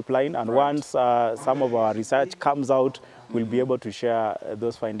the pipeline. And once some of our research comes out, we'll be able to share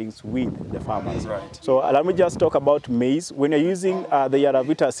those findings with the farmers. So let me just talk about maize. When you're using the Yara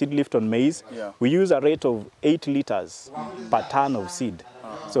Vita seed lift on maize, we use a rate of 8 liters per ton of seed.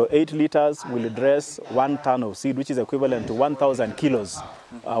 So 8 liters will address 1 ton of seed, which is equivalent to 1,000 kilos.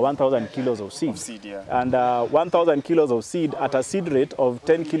 1,000 kilos of seed. And 1,000 kilos of seed at a seed rate of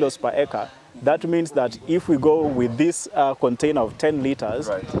 10 kilos per acre. That means that if we go with this container of 10 liters,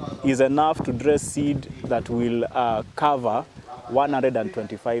 is enough to dress seed that will cover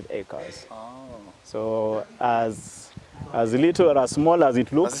 125 acres. So as little or as small as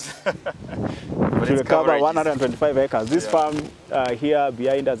it looks, it will cover 125 acres. This farm here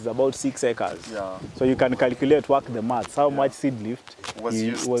behind us is about 6 acres. So you can calculate, work the maths, how much seed lift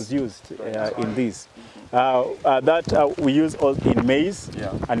was used in this. That we use in maize,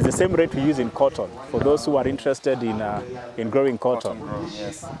 and it's the same rate we use in cotton, for those who are interested in growing cotton.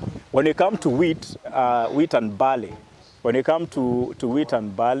 When you come to wheat and barley, When you come to wheat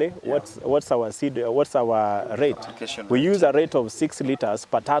and barley, what's our seed? What's our rate? We use a rate of 6 liters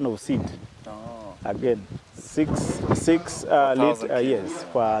per ton of seed. Oh. Again, 6 liters, yes,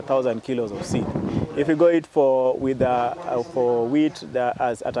 for 1,000 kilos of seed. If you go it for wheat at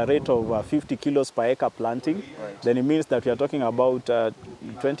a rate of 50 kilos per acre planting, then it means that we are talking about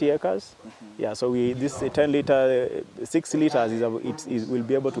 20 acres. Yeah, so this 10 liter, 6 liters will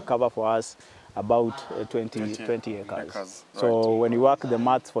be able to cover for us about 20 acres. So when you work the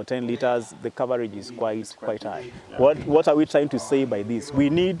maths for 10 liters, the coverage is quite high. Yeah. What are we trying to say by this? We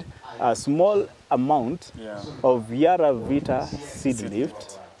need a small amount of Yara Vita seed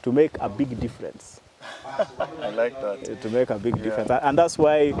lift to make a big difference. I like that. To make a big difference. And that's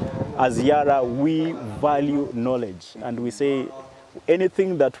why, as Yara, we value knowledge. And we say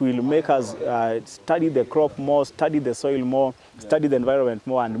anything that will make us study the crop more, study the soil more, study the environment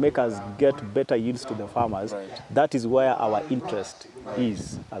more, and make us get better yields to the farmers, that is where our interest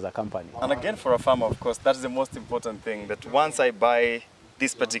is as a company. And again, for a farmer, of course, that's the most important thing, that once I buy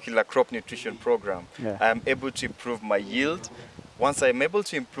this particular crop nutrition program, I am able to improve my yield. Once I'm able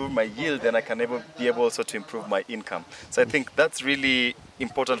to improve my yield, then I can be able also to improve my income. So I think that's really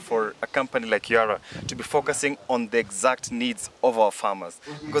important for a company like Yara to be focusing on the exact needs of our farmers.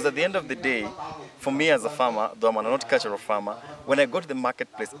 Because at the end of the day, for me as a farmer, though I'm an horticultural farmer, when I go to the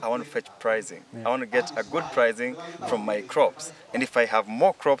marketplace, I want to fetch pricing. I want to get a good pricing from my crops. And if I have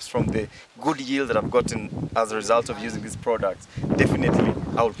more crops from the good yield that I've gotten as a result of using these products, definitely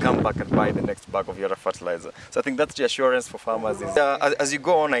I will come back and buy the next bag of Yara fertilizer. So I think that's the assurance for farmers. As you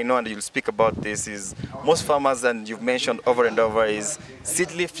go on, I know, and you'll speak about this, is most farmers, and you've mentioned over and over, is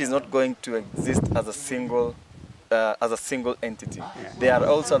seed lift is not going to exist as a single entity. There are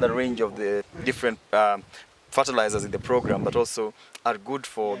also the range of the different fertilizers in the program that also are good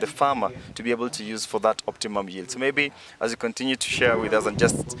for the farmer to be able to use for that optimum yield. So maybe as you continue to share with us and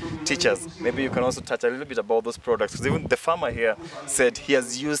just teach us, maybe you can also touch a little bit about those products. Because even the farmer here said he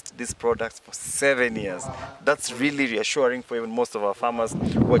has used these products for 7 years. That's really reassuring for even most of our farmers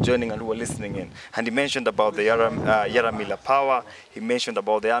who are joining and who are listening in. And he mentioned about the Yara Miller Power. He mentioned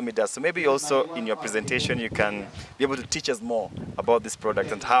about the Amidas. So maybe also in your presentation you can be able to teach us more about this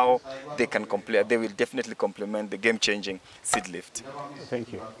product and how they can they will definitely complement the game-changing seed lift.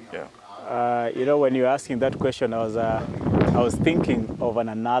 Thank you. Yeah. You know, when you were asking that question, I was thinking of an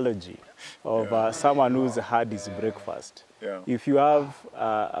analogy of someone who's had his breakfast. Yeah. If you have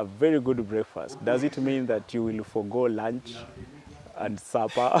a very good breakfast, does it mean that you will forgo lunch and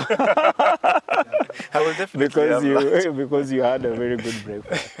supper? I will definitely because you had a very good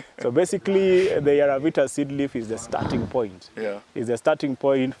breakfast. So basically, the Yara Vita seed leaf is the starting point. Yeah. It's the starting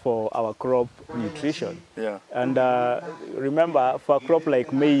point for our crop nutrition. Yeah. And remember, for a crop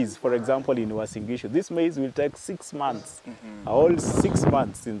like maize, for example, in Uasin Gishu, this maize will take 6 months, a whole 6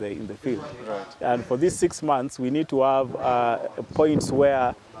 months in the field. Right. And for these 6 months, we need to have points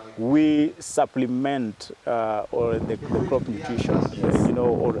where we supplement or the crop nutrition, you know,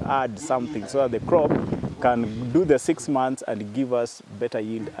 or add something so that the crop can do the 6 months and give us better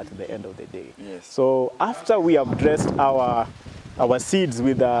yield at the end of the day. Yes. So after we have dressed our seeds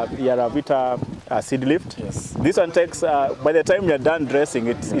with Yara Vita seed lift, this one takes, by the time you're done dressing,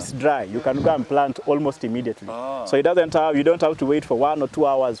 it's dry. You can go and plant almost immediately. So you don't have to wait for 1 or 2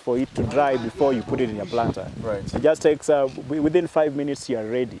 hours for it to dry before you put it in your planter. Right. It just takes, within 5 minutes you're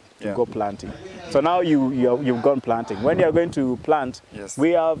ready to go planting. So now you've gone planting. When you're going to plant,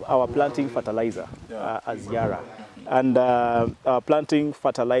 we have our planting fertilizer as Yara. And our planting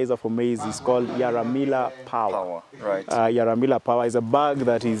fertilizer for maize is called Yara Miller Power. Right. Yara Miller Power is a bag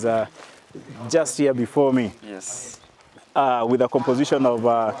that is just here before me. Yes. With a composition of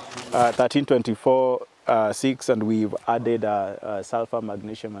 1324 6, and we've added sulfur,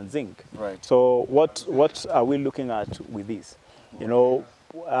 magnesium, and zinc. Right. So what are we looking at with this? You know,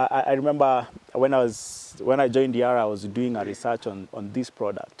 I remember when I joined Yara, I was doing a research on this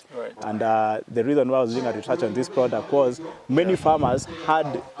product. Right. And the reason why I was doing a research on this product was many farmers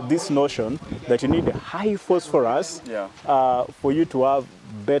had this notion that you need high phosphorus for you to have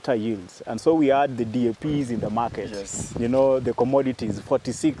better yields. And so we had the DAPs in the market. Yes. You know, the commodities,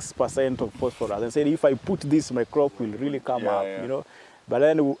 46% of phosphorus. And said, if I put this, my crop will really come up, you know. But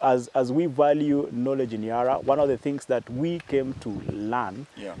then as we value knowledge in Yara, one of the things that we came to learn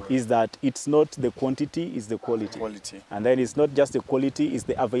is that it's not the quantity, it's the quality. And then it's not just the quality, it's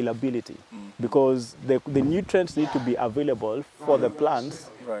the availability. Because the nutrients need to be available for the plants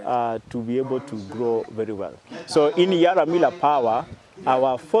to be able to grow very well. So in Yara Miller Power,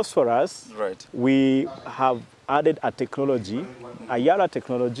 our phosphorus, we have added a technology, a Yara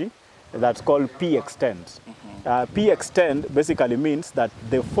technology, that's called P-Extend. P extend basically means that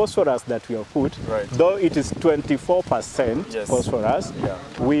the phosphorus that we have put, Right. though it is 24% Yes. phosphorus, Yeah.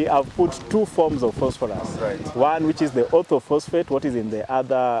 we have put two forms of phosphorus. Right. One which is the orthophosphate, what is in the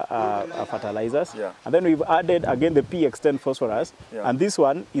other fertilizers, Yeah. and then we've added again the P extend phosphorus, Yeah. and this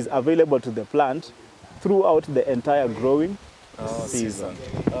one is available to the plant throughout the entire growing season.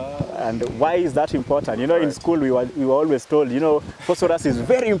 And why is that important? You know, in Right. school we were always told, you know, phosphorus is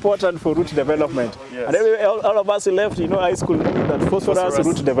very important for root development. Yes. And all of us left, you know, high school knowing that phosphorus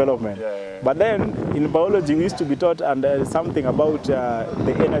root development. Yeah, yeah, yeah. But then in biology we used to be taught something about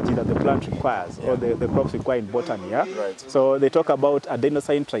the energy that the plant requires, or the crops require in botany. Yeah. Right. So they talk about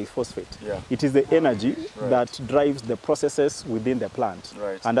adenosine triphosphate. Yeah. It is the energy Right. that drives the processes within the plant.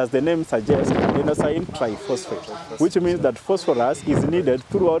 Right. And as the name suggests, adenosine triphosphate, which means that phosphorus is needed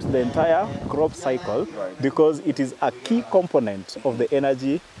throughout the entire crop cycle, Right. because it is a key component of the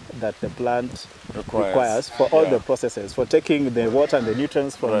energy that the plant requires for all the processes, for taking the water and the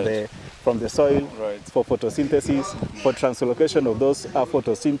nutrients from Right. the soil, Right. for photosynthesis, for translocation of those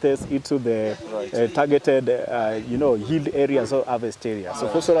photosynthesis into the Right. targeted yield areas or harvest areas. So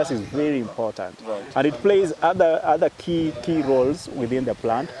phosphorus is very important, Right. and it plays other key roles within the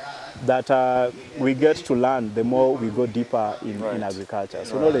plant that we get to learn the more we go deeper in agriculture.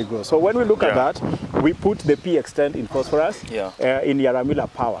 So knowledge grows. So when we look at that, we put the P extend in phosphorus in Yara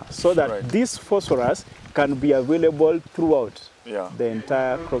Power, so that this phosphorus can be available throughout the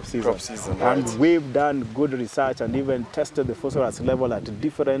entire crop season. And we've done good research and even tested the phosphorus level at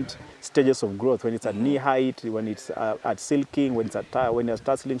different stages of growth, when it's at knee height, when it's at silking, when it's at when it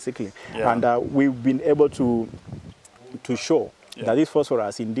starts sickling. And we've been able to show that this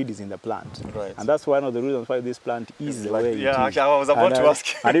phosphorus indeed is in the plant. And that's one of the reasons why this plant is the way it is. Actually, I was about to ask.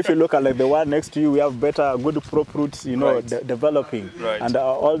 And if you look at like the one next to you, we have good prop roots, you know, developing. And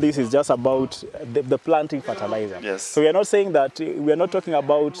all this is just about the planting fertilizer. Yes. So we are not saying that, we are not talking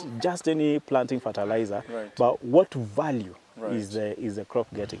about just any planting fertilizer, but what value is the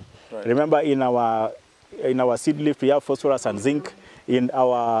crop getting. Remember, in our seed lift we have phosphorus and zinc. In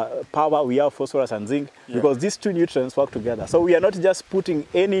our power, we have phosphorus and zinc, because these two nutrients work together. So we are not just putting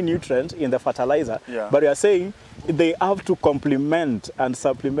any nutrient in the fertilizer, but we are saying they have to complement and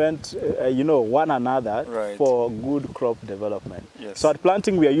supplement, one another for good crop development. So at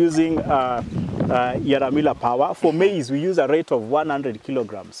planting, we are using Yara Power. For maize, we use a rate of 100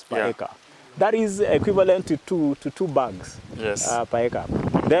 kilograms per acre. That is equivalent to two bags per acre.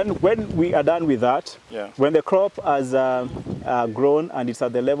 Then when we are done with that, when the crop has grown and it's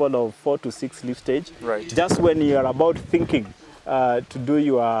at the level of 4 to 6 leaf stage, just when you are about thinking to do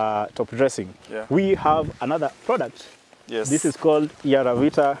your top dressing, we have another product. This is called Yara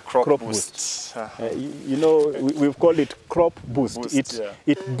Crop Boost. You know, we've called it Crop Boost.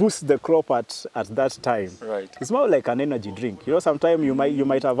 It boosts the crop at that time. It's more like an energy drink. You know, sometimes you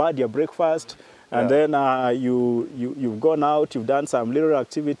might have had your breakfast, and then you've gone out, you've done some little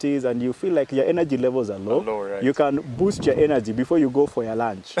activities, and you feel like your energy levels are low. You can boost your energy before you go for your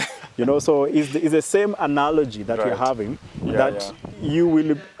lunch. You know, so it's the same analogy that we're having, that you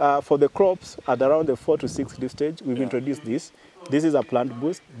will, for the crops at around the 4 to 6 leaf stage, we've introduced this. This is a plant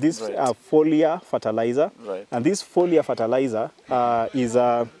boost. This foliar fertilizer, and this foliar fertilizer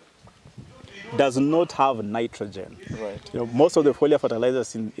does not have nitrogen. You know, most of the foliar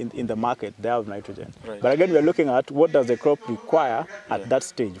fertilizers in the market, they have nitrogen. But again, we are looking at what does the crop require at that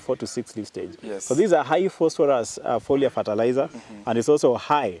stage, 4 to 6 leaf stage. So these are high phosphorus foliar fertilizer, and it's also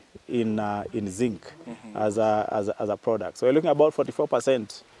high in zinc as a product. So we're looking at about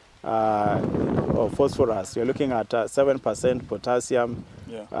 44% of phosphorus. We're looking at 7% potassium.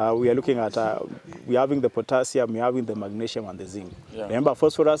 We are looking at, we're having the potassium, we're having the magnesium and the zinc. Remember,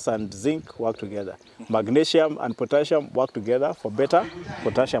 phosphorus and zinc work together. Magnesium and potassium work together for better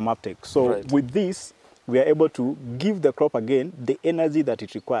potassium uptake. So with this, we are able to give the crop again the energy that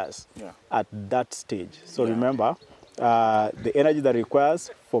it requires at that stage. So remember, the energy that it requires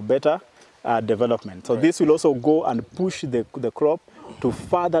for better development. So this will also go and push the crop to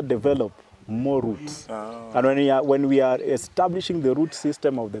further develop more roots. And when we are establishing the root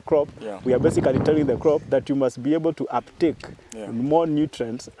system of the crop, we are basically telling the crop that you must be able to uptake more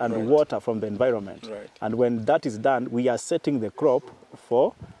nutrients and water from the environment. And when that is done, we are setting the crop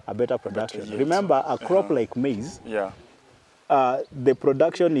for a better production. Remember, a crop like maize, the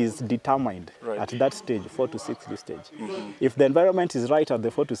production is determined at that stage, 4 to 6 leaf stage. If the environment is right at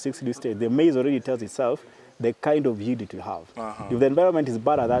the 4 to 6 leaf stage, the maize already tells itself the kind of yield it will have. If the environment is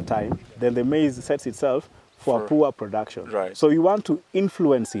bad at that time, then the maize sets itself for a poor production. So you want to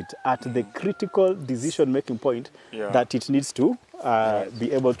influence it at the critical decision-making point that it needs to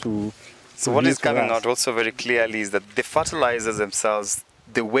be able to So what is produce for coming us. out also very clearly is that the fertilizers themselves,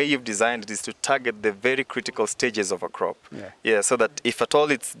 the way you've designed it is to target the very critical stages of a crop. Yeah, so that if at all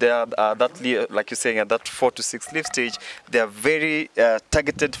it's there, like you're saying, at that 4 to 6 leaf stage, they are very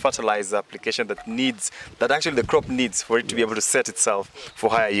targeted fertilizer application that actually the crop needs for it to be able to set itself for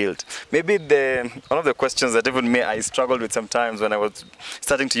higher yield. Maybe one of the questions that even me, I struggled with sometimes when I was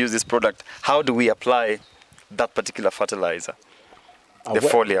starting to use this product, how do we apply that particular fertilizer? The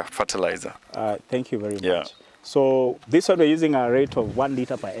foliar fertilizer. Thank you very much. Yeah. So this one we're using a rate of 1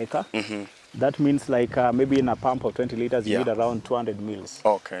 liter per acre. That means like maybe in a pump of 20 liters, you need around 200 mils.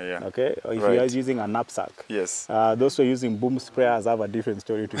 Okay, yeah. Okay, or if you are using a knapsack. Yes. Those who are using boom sprayers have a different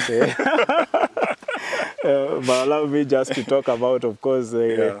story to say. But allow me just to talk about, of course,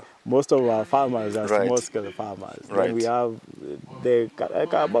 most of our farmers are small-scale farmers. Then we have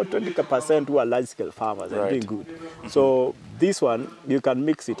about 20% who are large-scale farmers and doing good. So this one, you can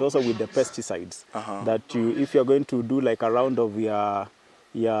mix it also with the pesticides. That if you're going to do like a round of your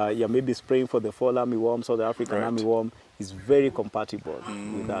maybe spraying for the fall armyworms or the African armyworm, is very compatible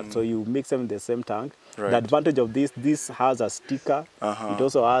with that. So you mix them in the same tank. The advantage of this has a sticker. It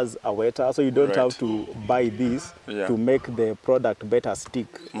also has a wetter, so you don't have to buy this to make the product better stick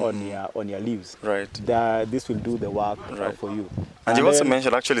on your leaves. This will do the work for you. And you also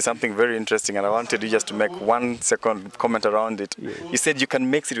mentioned actually something very interesting, and I wanted you just to make 1 second comment around it. You said you can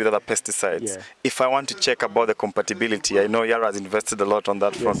mix it with other pesticides. If I want to check about the compatibility, I know Yara has invested a lot on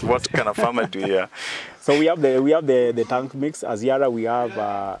that front. What can a farmer do here? So we have the tank mix. As Yara, we have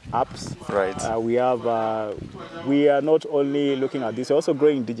apps. We are not only looking at this, we're also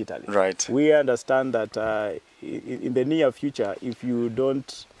growing digitally. We understand that in the near future, if you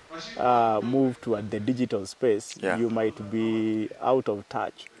don't move to the digital space, you might be out of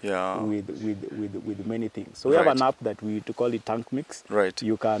touch with many things. So we have an app that we call it Tank Mix.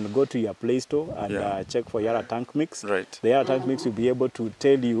 You can go to your Play Store and check for Yara Tank Mix. The Yara Tank Mix will be able to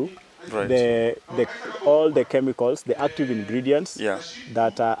tell you all the chemicals, the active ingredients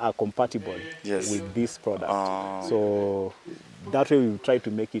that are compatible with this product. So that way we try to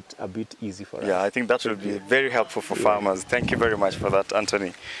make it a bit easy for us. I think that will be very helpful for farmers. Thank you very much for that,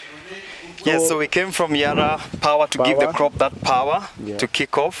 Anthony. Yes, so we came from Yara power to give the crop that power to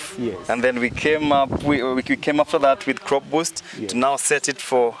kick off, and then we came up. We came after that with Crop Boost to now set it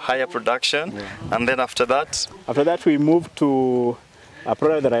for higher production, and then after that we moved to a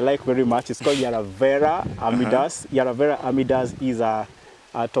product that I like very much. It's called Yara Vera Amidas. Yara Vera Amidas is a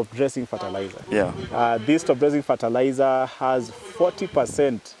top dressing fertilizer. This top dressing fertilizer has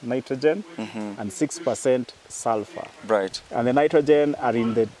 40% nitrogen and 6% sulfur. And the nitrogen are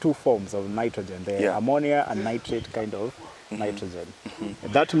in the 2 forms of nitrogen, the ammonia and nitrate kind of nitrogen.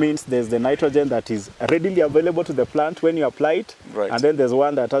 That means there's the nitrogen that is readily available to the plant when you apply it, and then there's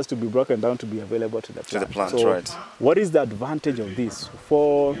one that has to be broken down to be available to the plant. So what is the advantage of this?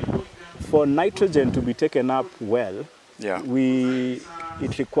 For nitrogen to be taken up well,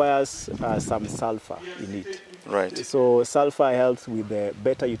 it requires some sulfur in it. So sulfur helps with the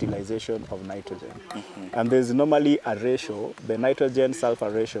better utilization of nitrogen. And there's normally a ratio, the nitrogen-sulfur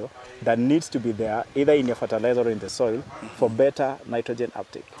ratio, that needs to be there either in your fertilizer or in the soil for better nitrogen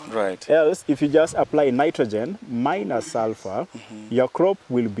uptake. Else, if you just apply nitrogen minus sulfur, your crop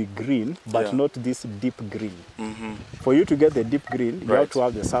will be green, but not this deep green. For you to get the deep green, you have to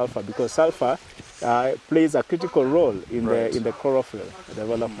have the sulfur, because sulfur plays a critical role in the chlorophyll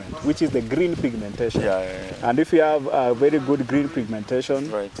development, which is the green pigmentation. And if you have a very good green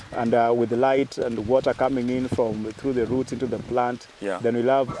pigmentation, and with the light and water coming in through the roots into the plant, then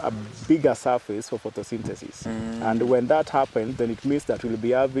we'll have a bigger surface for photosynthesis. And when that happens, then it means that we'll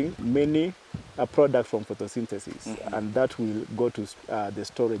be having many products from photosynthesis, and that will go to the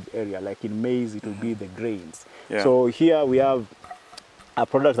storage area. Like in maize, it will be the grains. So here we have a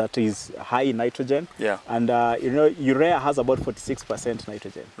product that is high in nitrogen, and urea has about 46%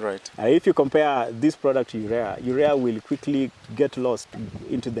 nitrogen. If you compare this product to urea will quickly get lost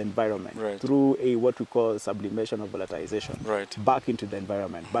into the environment through what we call sublimation or volatilization back into the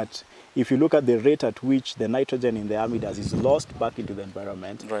environment. But if you look at the rate at which the nitrogen in the amidas is lost back into the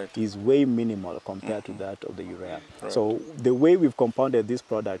environment, is way minimal compared to that of the urea. So the way we've compounded this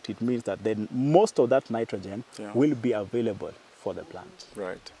product, it means that then most of that nitrogen will be available for the plant.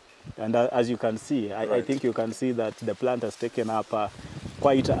 And as you can see, I think you can see that the plant has taken up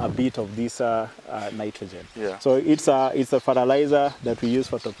quite a bit of this nitrogen. So it's a fertilizer that we use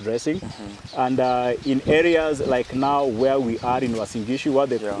for top dressing. And in areas like now where we are in Uasin Gishu, where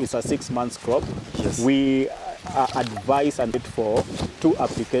it's a 6 months crop, we advise and it for 2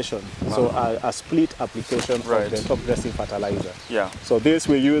 applications. So a split application of the top dressing fertilizer. Yeah. So this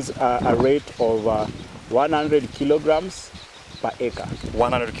we use a rate of 100 kilograms per acre.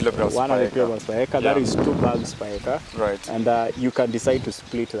 100 kilograms 100 kilograms per acre. Yeah. That is 2 bags per acre. Right. And you can decide to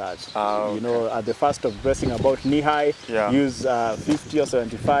split that. Okay. You know, at the first of dressing about knee high, use 50 or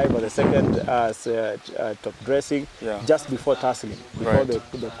 75, or the second top dressing just before tasseling, before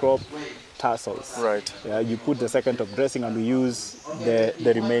the crop tassels. Right. Yeah, you put the second top dressing and we use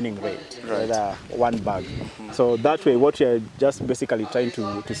the remaining rate, right. 1 bag. So that way, what you're just basically trying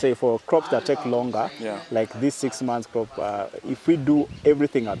to say for crops that take longer, like this 6 months crop, if we do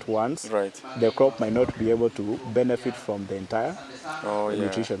everything at once, the crop might not be able to benefit from the entire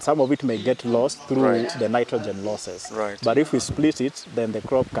nutrition. Some of it may get lost through the nitrogen losses. But if we split it, then the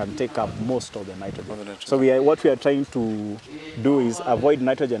crop can take up most of the nitrogen. So what we are trying to do is avoid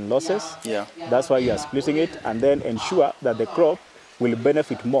nitrogen losses. That's why we are splitting it, and then ensure that the crop will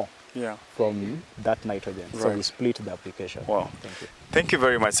benefit more from that nitrogen. So we split the application. Wow. Thank you. Thank you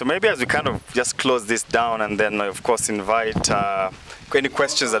very much. So maybe as we kind of just close this down, and then of course invite any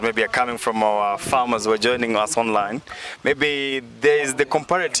questions that maybe are coming from our farmers who are joining us online. Maybe there is the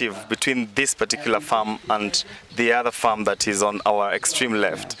comparative between this particular farm and the other farm that is on our extreme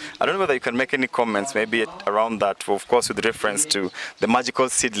left. I don't know whether you can make any comments maybe around that, of course with reference to the magical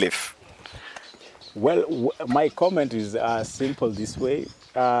seed leaf. Well, my comment is simple this way.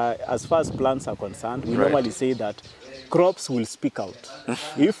 As far as plants are concerned, we normally say that crops will speak out.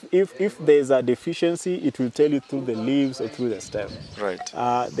 If there's a deficiency, it will tell you through the leaves or through the stem.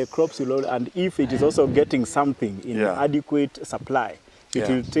 The crops will, and if it is also getting something in adequate supply, it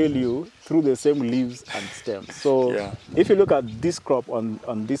will tell you through the same leaves and stems. So if you look at this crop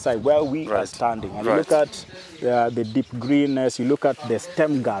on this side where we are standing, and you look at the deep greenness, you look at the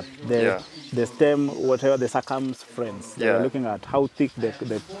stem gap, the stem, whatever the circumference, you're looking at how thick the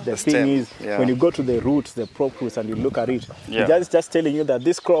thing is. When you go to the roots, the prop roots, and you look at it, it's just telling you that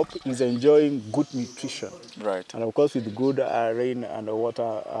this crop is enjoying good nutrition. And of course with good rain and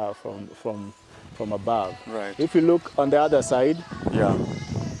water from above. If you look on the other side,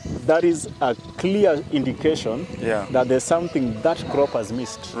 that is a clear indication that there's something that crop has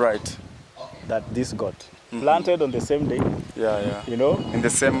missed. That this got. Planted on the same day, you know, in the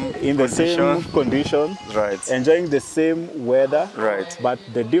same condition, enjoying the same weather, but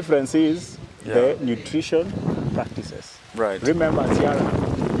the difference is the nutrition practices. Remember, at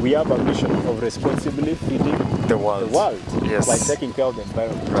Yara, we have a mission of responsibly feeding the world by taking care of the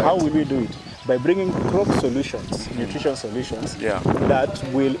environment. How will we do it? By bringing crop solutions, nutrition solutions that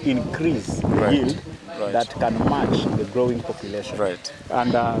will increase yield that can match the growing population.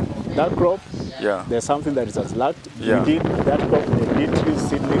 And that crop, there's something that is as lacked. We did that crop, they did use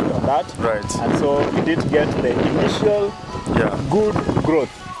seed leaf on that. And so we did get the initial good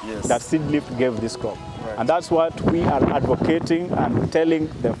growth that seed leaf gave this crop. And that's what we are advocating and telling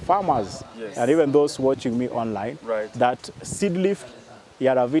the farmers and even those watching me online that seed leaf,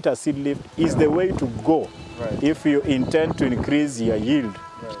 Yara Vita seed leaf is the way to go if you intend to increase your yield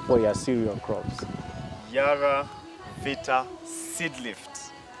for your cereal crops. Yara Vita seed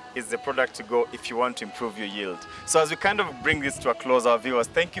lift is the product to go if you want to improve your yield. So as we kind of bring this to a close, our viewers,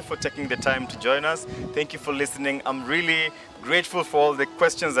 thank you for taking the time to join us. Thank you for listening. I'm really grateful for all the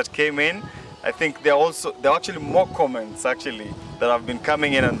questions that came in. I think there are actually more comments actually that have been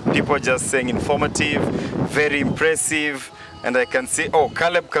coming in, and people just saying informative, very impressive. And I can see, oh,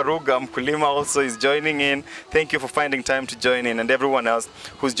 Caleb Karuga Mkulima also is joining in. Thank you for finding time to join in, and everyone else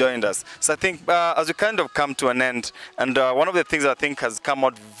who's joined us. So I think as we kind of come to an end, and one of the things I think has come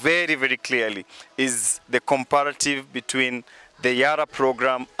out very, very clearly is the comparative between the Yara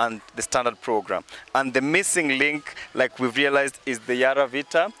program and the standard program. And the missing link, like we've realized, is the Yara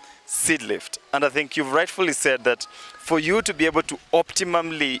Vita seed lift. And I think you've rightfully said that for you to be able to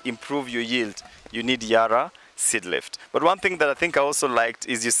optimally improve your yield, you need Yara seed lift. But one thing that I think I also liked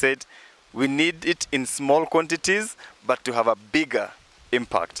is you said we need it in small quantities, but to have a bigger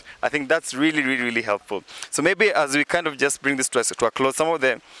impact. I think that's really, really, really helpful. So maybe as we kind of just bring this to a close, some of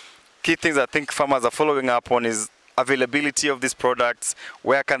the key things I think farmers are following up on is availability of these products,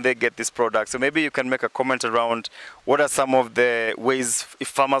 where can they get these products? So maybe you can make a comment around what are some of the ways if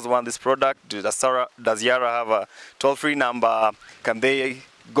farmers want this product. Does Yara have a toll-free number? Can they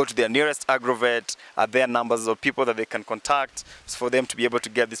go to their nearest agrovet? Are there numbers of people that they can contact for them to be able to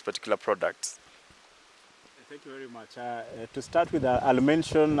get this particular product? Thank you very much. To start with, I'll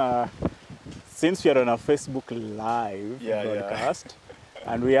mention, since we are on a Facebook Live broadcast,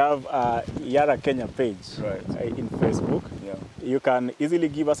 and we have Yara Kenya page in Facebook. Yeah. You can easily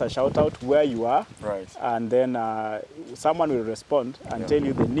give us a shout out where you are, Right. and then someone will respond and tell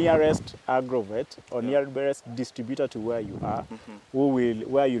you the nearest agrovet or nearest distributor to where you are,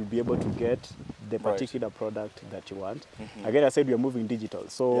 where you'll be able to get the particular product that you want. Again, I said we are moving digital,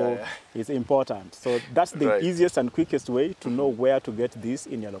 so it's important. So that's the easiest and quickest way to know where to get this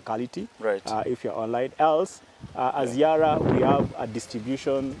in your locality. Right. If you're online. Else, as Yara, we have a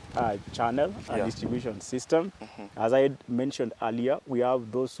distribution channel, a distribution system. As I mentioned earlier, we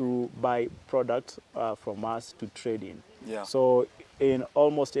have those who buy products from us to trade in. Yeah. So in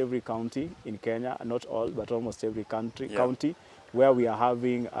almost every county in Kenya, not all, but almost every county, where we are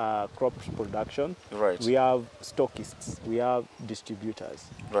having crop production, we have stockists, we have distributors.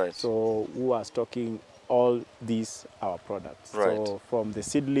 Right. So who are stocking all these our products. Right. So from the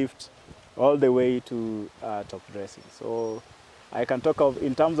seed lift all the way to top dressing. So I can talk of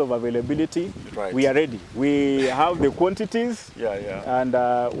in terms of availability, we are ready. We have the quantities, and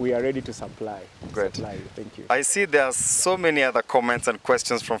we are ready to supply. Great. Thank you. I see there are so many other comments and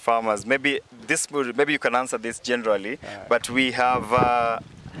questions from farmers. Maybe you can answer this generally, but we have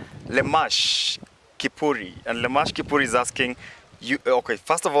Lemash Kipuri, and Lemash Kipuri is asking you. Okay,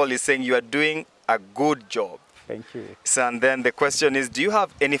 first of all, he's saying you are doing a good job. Thank you. So, and then the question is, do you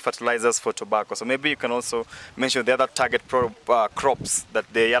have any fertilizers for tobacco? So maybe you can also mention the other target crops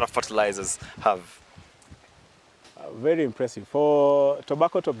that the Yara fertilizers have. Very impressive. For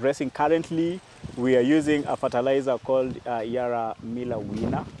tobacco top dressing, currently we are using a fertilizer called Yara Miller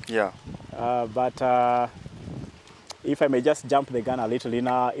Winner. Yeah. But if I may just jump the gun a little, in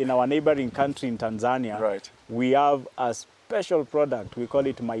our neighboring country in Tanzania, we have a special product. We call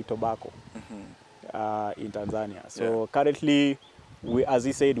it My Tobacco. In Tanzania. So currently, as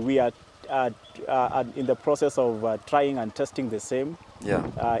he said, we are in the process of trying and testing the same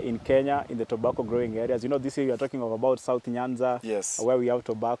in Kenya, in the tobacco growing areas. You know, this year we are talking about South Nyanza, where we have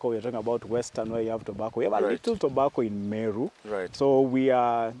tobacco. We are talking about Western, where you have tobacco. We have a little tobacco in Meru. So we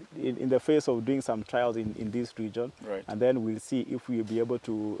are in the phase of doing some trials in this region. And then we'll see if we'll be able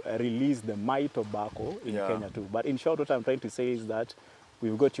to release the My Tobacco in Kenya too. But in short, what I'm trying to say is that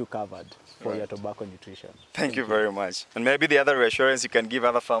we've got you covered for your tobacco nutrition. Thank you very much. And maybe the other reassurance you can give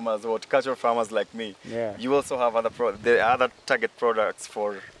other farmers, horticultural farmers like me, you also have other target products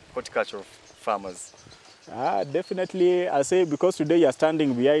for horticultural farmers. Definitely, I say because today you're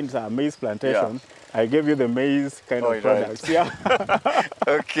standing behind a maize plantation, I gave you the maize kind of products.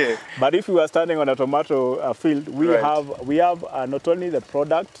 Okay. But if you are standing on a tomato field, we have not only the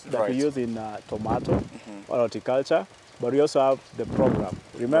product that we use in tomato or horticulture, but we also have the program.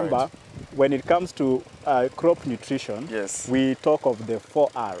 Remember, when it comes to crop nutrition, we talk of the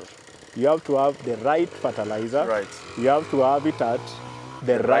 4R. You have to have the right fertilizer, you have to have it at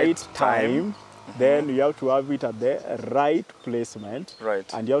the right time, then you have to have it at the right placement,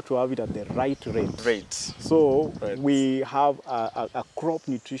 and you have to have it at the right rate. So we have a crop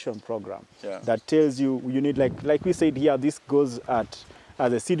nutrition program that tells you, you need, like we said here, this goes at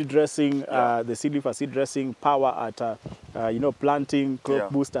the seed dressing, the seed leaf seed dressing, power at planting,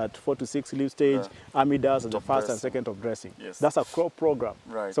 crop boost at 4 to 6 leaf stage, amidas at the first and second of dressing. That's a crop program.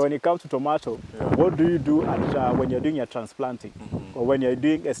 So when it comes to tomato, what do you do at, when you're doing your transplanting, or when you're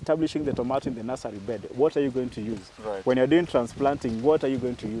doing establishing the tomato in the nursery bed? What are you going to use? When you're doing transplanting, what are you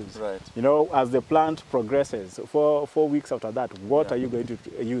going to use? You know, as the plant progresses, 4 weeks after that, what are you going to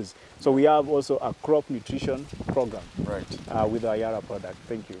use? So we have also a crop nutrition program with our Yara product.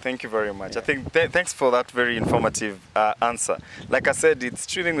 Thank you. Thank you very much. I think thanks for that very informative answer. Like I said, it's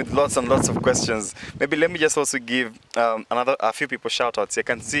streaming with lots and lots of questions. Maybe let me just also give a few people shout outs. You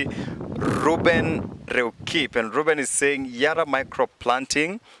can see Ruben Reukip, and Ruben is saying Yara micro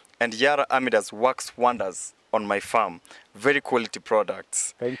planting and Yara Amidas works wonders on my farm. Very quality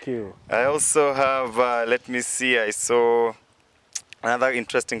products. Thank you. I also have, let me see, I saw another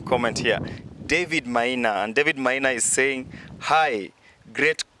interesting comment here. David Maina, and David Maina is saying, hi,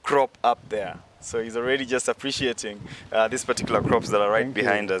 great crop up there. So he's already just appreciating these particular crops that are right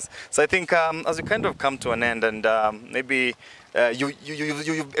behind us. So I think as we kind of come to an end, and maybe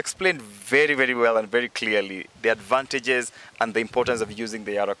you've explained very, very well and very clearly the advantages and the importance of using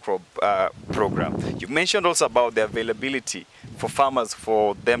the Yara crop program. You mentioned also about the availability for farmers,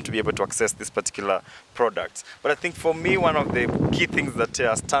 for them to be able to access this particular products. But I think for me, one of the key things that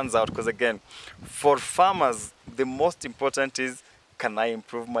stands out, because again, for farmers, the most important is, can I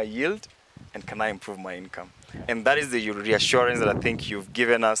improve my yield and can I improve my income? And that is the reassurance that I think you've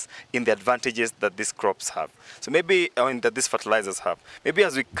given us in the advantages that these crops have. So maybe, that these fertilizers have. Maybe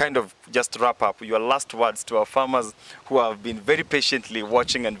as we kind of just wrap up, your last words to our farmers who have been very patiently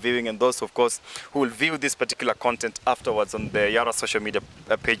watching and viewing, and those, of course, who will view this particular content afterwards on the Yara social media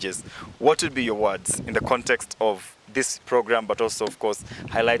pages. What would be your words in the context of this program, but also, of course,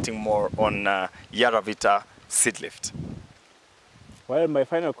 highlighting more on Yara Vita Seed Lift? Well, my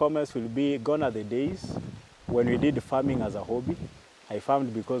final comments will be, gone are the days when we did farming as a hobby. I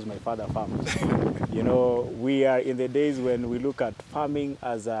farmed because my father farmed. You know, we are in the days when we look at farming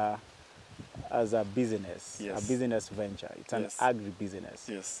as a business, Yes. a business venture. It's an Yes. agri-business.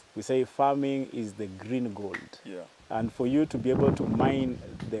 Yes. We say farming is the green gold. Yeah. And for you to be able to mine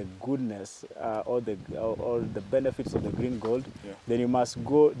the goodness or the benefits of the green gold, Yeah. then you must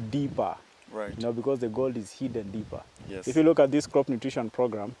go deeper. Right. You know, because the gold is hidden deeper. Yes. If you look at this crop nutrition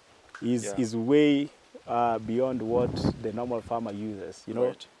program, is way beyond what the normal farmer uses. You know,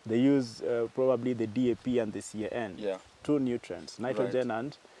 Right. they use probably the DAP and the CAN, Yeah. 2 nutrients, nitrogen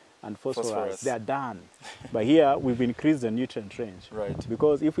and phosphorus. Phosphorus. They are done. But here we've increased the nutrient range. Right.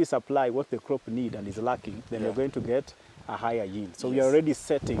 Because if we supply what the crop need and is lacking, then Yeah. we're going to get a higher yield. So we Yes. are already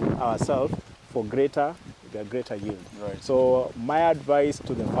setting ourselves for greater yield. Right. So my advice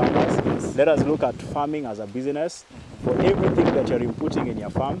to the farmers, let us look at farming as a business. For everything that you're inputting in your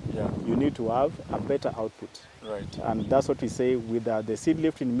farm, Yeah. you need to have a better output. Right. And that's what we say with the seed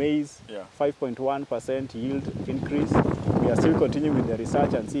lift in maize, Yeah. 5.1% yield increase. We are still continuing with the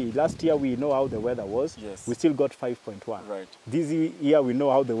research and see. Last year we know how the weather was. Yes. We still got 5.1. Right. This year we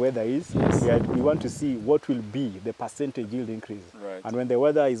know how the weather is. Yes. We want to see what will be the percentage yield increase. Right. And when the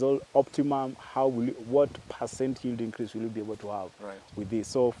weather is all optimum, what percent yield increase will you be able to have Right. with this?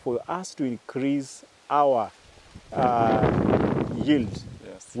 So for us to increase our yield,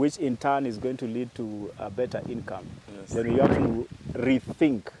 Yes. which in turn is going to lead to a better income, Yes. then we have to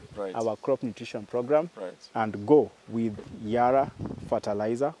rethink Right. our crop nutrition program Right. and go with Yara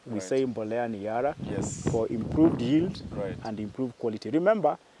fertilizer. We Right. say mbolea ni Yara Yes. for improved yield Right. and improved quality.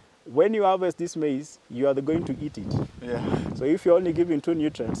 Remember, when you harvest this maize, you are going to eat it. Yeah. So if you're only giving 2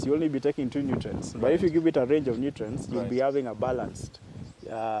 nutrients, you'll only be taking 2 nutrients. But if you give it a range of nutrients, you'll be Right. having a balanced,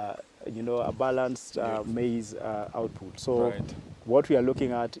 maize output. So Right. what we are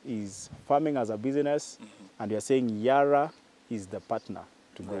looking at is farming as a business, and we are saying Yara is the partner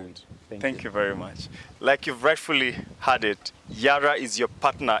to go with. Thank you very much. Like you've rightfully heard it, Yara is your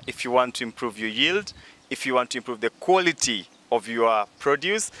partner if you want to improve your yield, if you want to improve the quality of your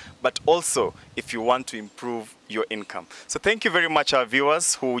produce, but also if you want to improve your income. So thank you very much, our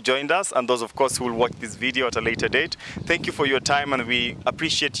viewers who joined us, and those, of course, who will watch this video at a later date. Thank you for your time, and we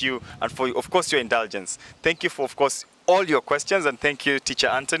appreciate you, and for, of course, your indulgence. Thank you for, of course, all your questions, and thank you, Teacher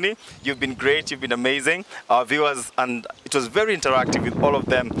Anthony. You've been great, you've been amazing. Our viewers, and it was very interactive with all of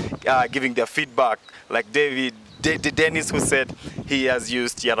them giving their feedback, like Dennis, who said he has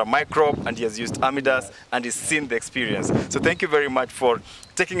used Yara Microbe and he has used Amidas and he's seen the experience. So thank you very much for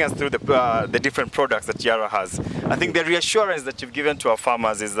taking us through the different products that Yara has. I think the reassurance that you've given to our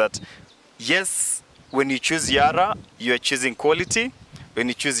farmers is that, yes, when you choose Yara, you are choosing quality. When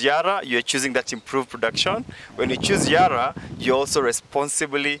you choose Yara, you are choosing that improved production. When you choose Yara, you're also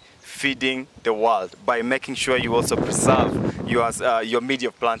responsibly feeding the world by making sure you also preserve your media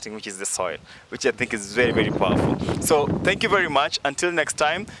of planting, which is the soil, which I think is very, very powerful. So thank you very much. Until next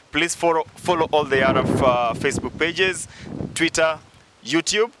time, please follow all the Yara Facebook pages, Twitter,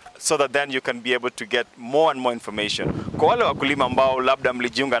 YouTube, so that then you can be able to get more and more information. Kwa wale wakulima ambao labda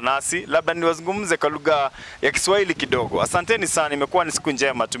mlijiunga nasi, labda niwazungumze kwa lugha ya Kiswahili kidogo. Asanteni sana, imekuwa ni siku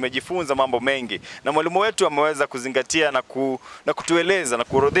njema, tumejifunza mambo mengi. Na mwalimu wetu ameweza kuzingatia na kutueleza na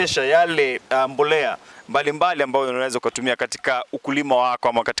kuorodhesha yale mbolea mbalimbali ambayo unaweza kutumia katika ukulima wako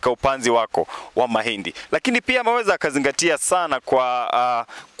ama katika upanzi wako wa mahindi. Lakini pia ameweza akazingatia sana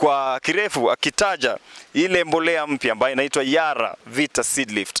kwa kirefu akitaja ile mbolea mpya ambayo inaitwa Yara Vita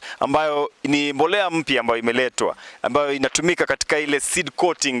Seed Lift, ambayo ni mbolea mpya ambayo imeletwa, ambayo inatumika katika ile seed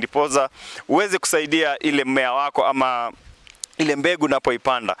coating, ndiposa uweze kusaidia ile mmea wako ama ile mbegu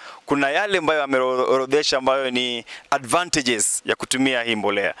unapoipanda. Kuna yale ambayo ameorodhesha ambayo ni advantages ya kutumia hii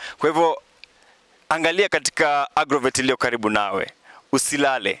mbolea. Kwa hivyo angalia katika agrovet iliyo karibu nawe,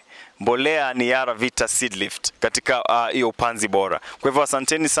 usilale. Mbolea ni Yara Vita Seed Lift katika hiyo upanzi bora. Kwa hivyo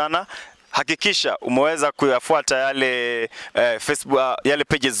asanteni sana. Hakikisha umeweza kuyafuata yale Facebook, yale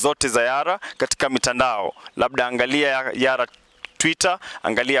pages zote za Yara katika mitandao. Labda angalia Yara Twitter,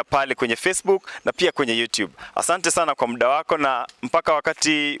 angalia pale kwenye Facebook na pia kwenye YouTube. Asante sana kwa muda wako, na mpaka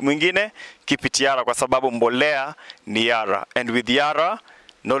wakati mwingine, keep it Yara, kwa sababu mbolea ni Yara, and with Yara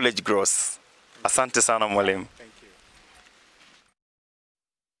knowledge grows. Asante sana mwalimu.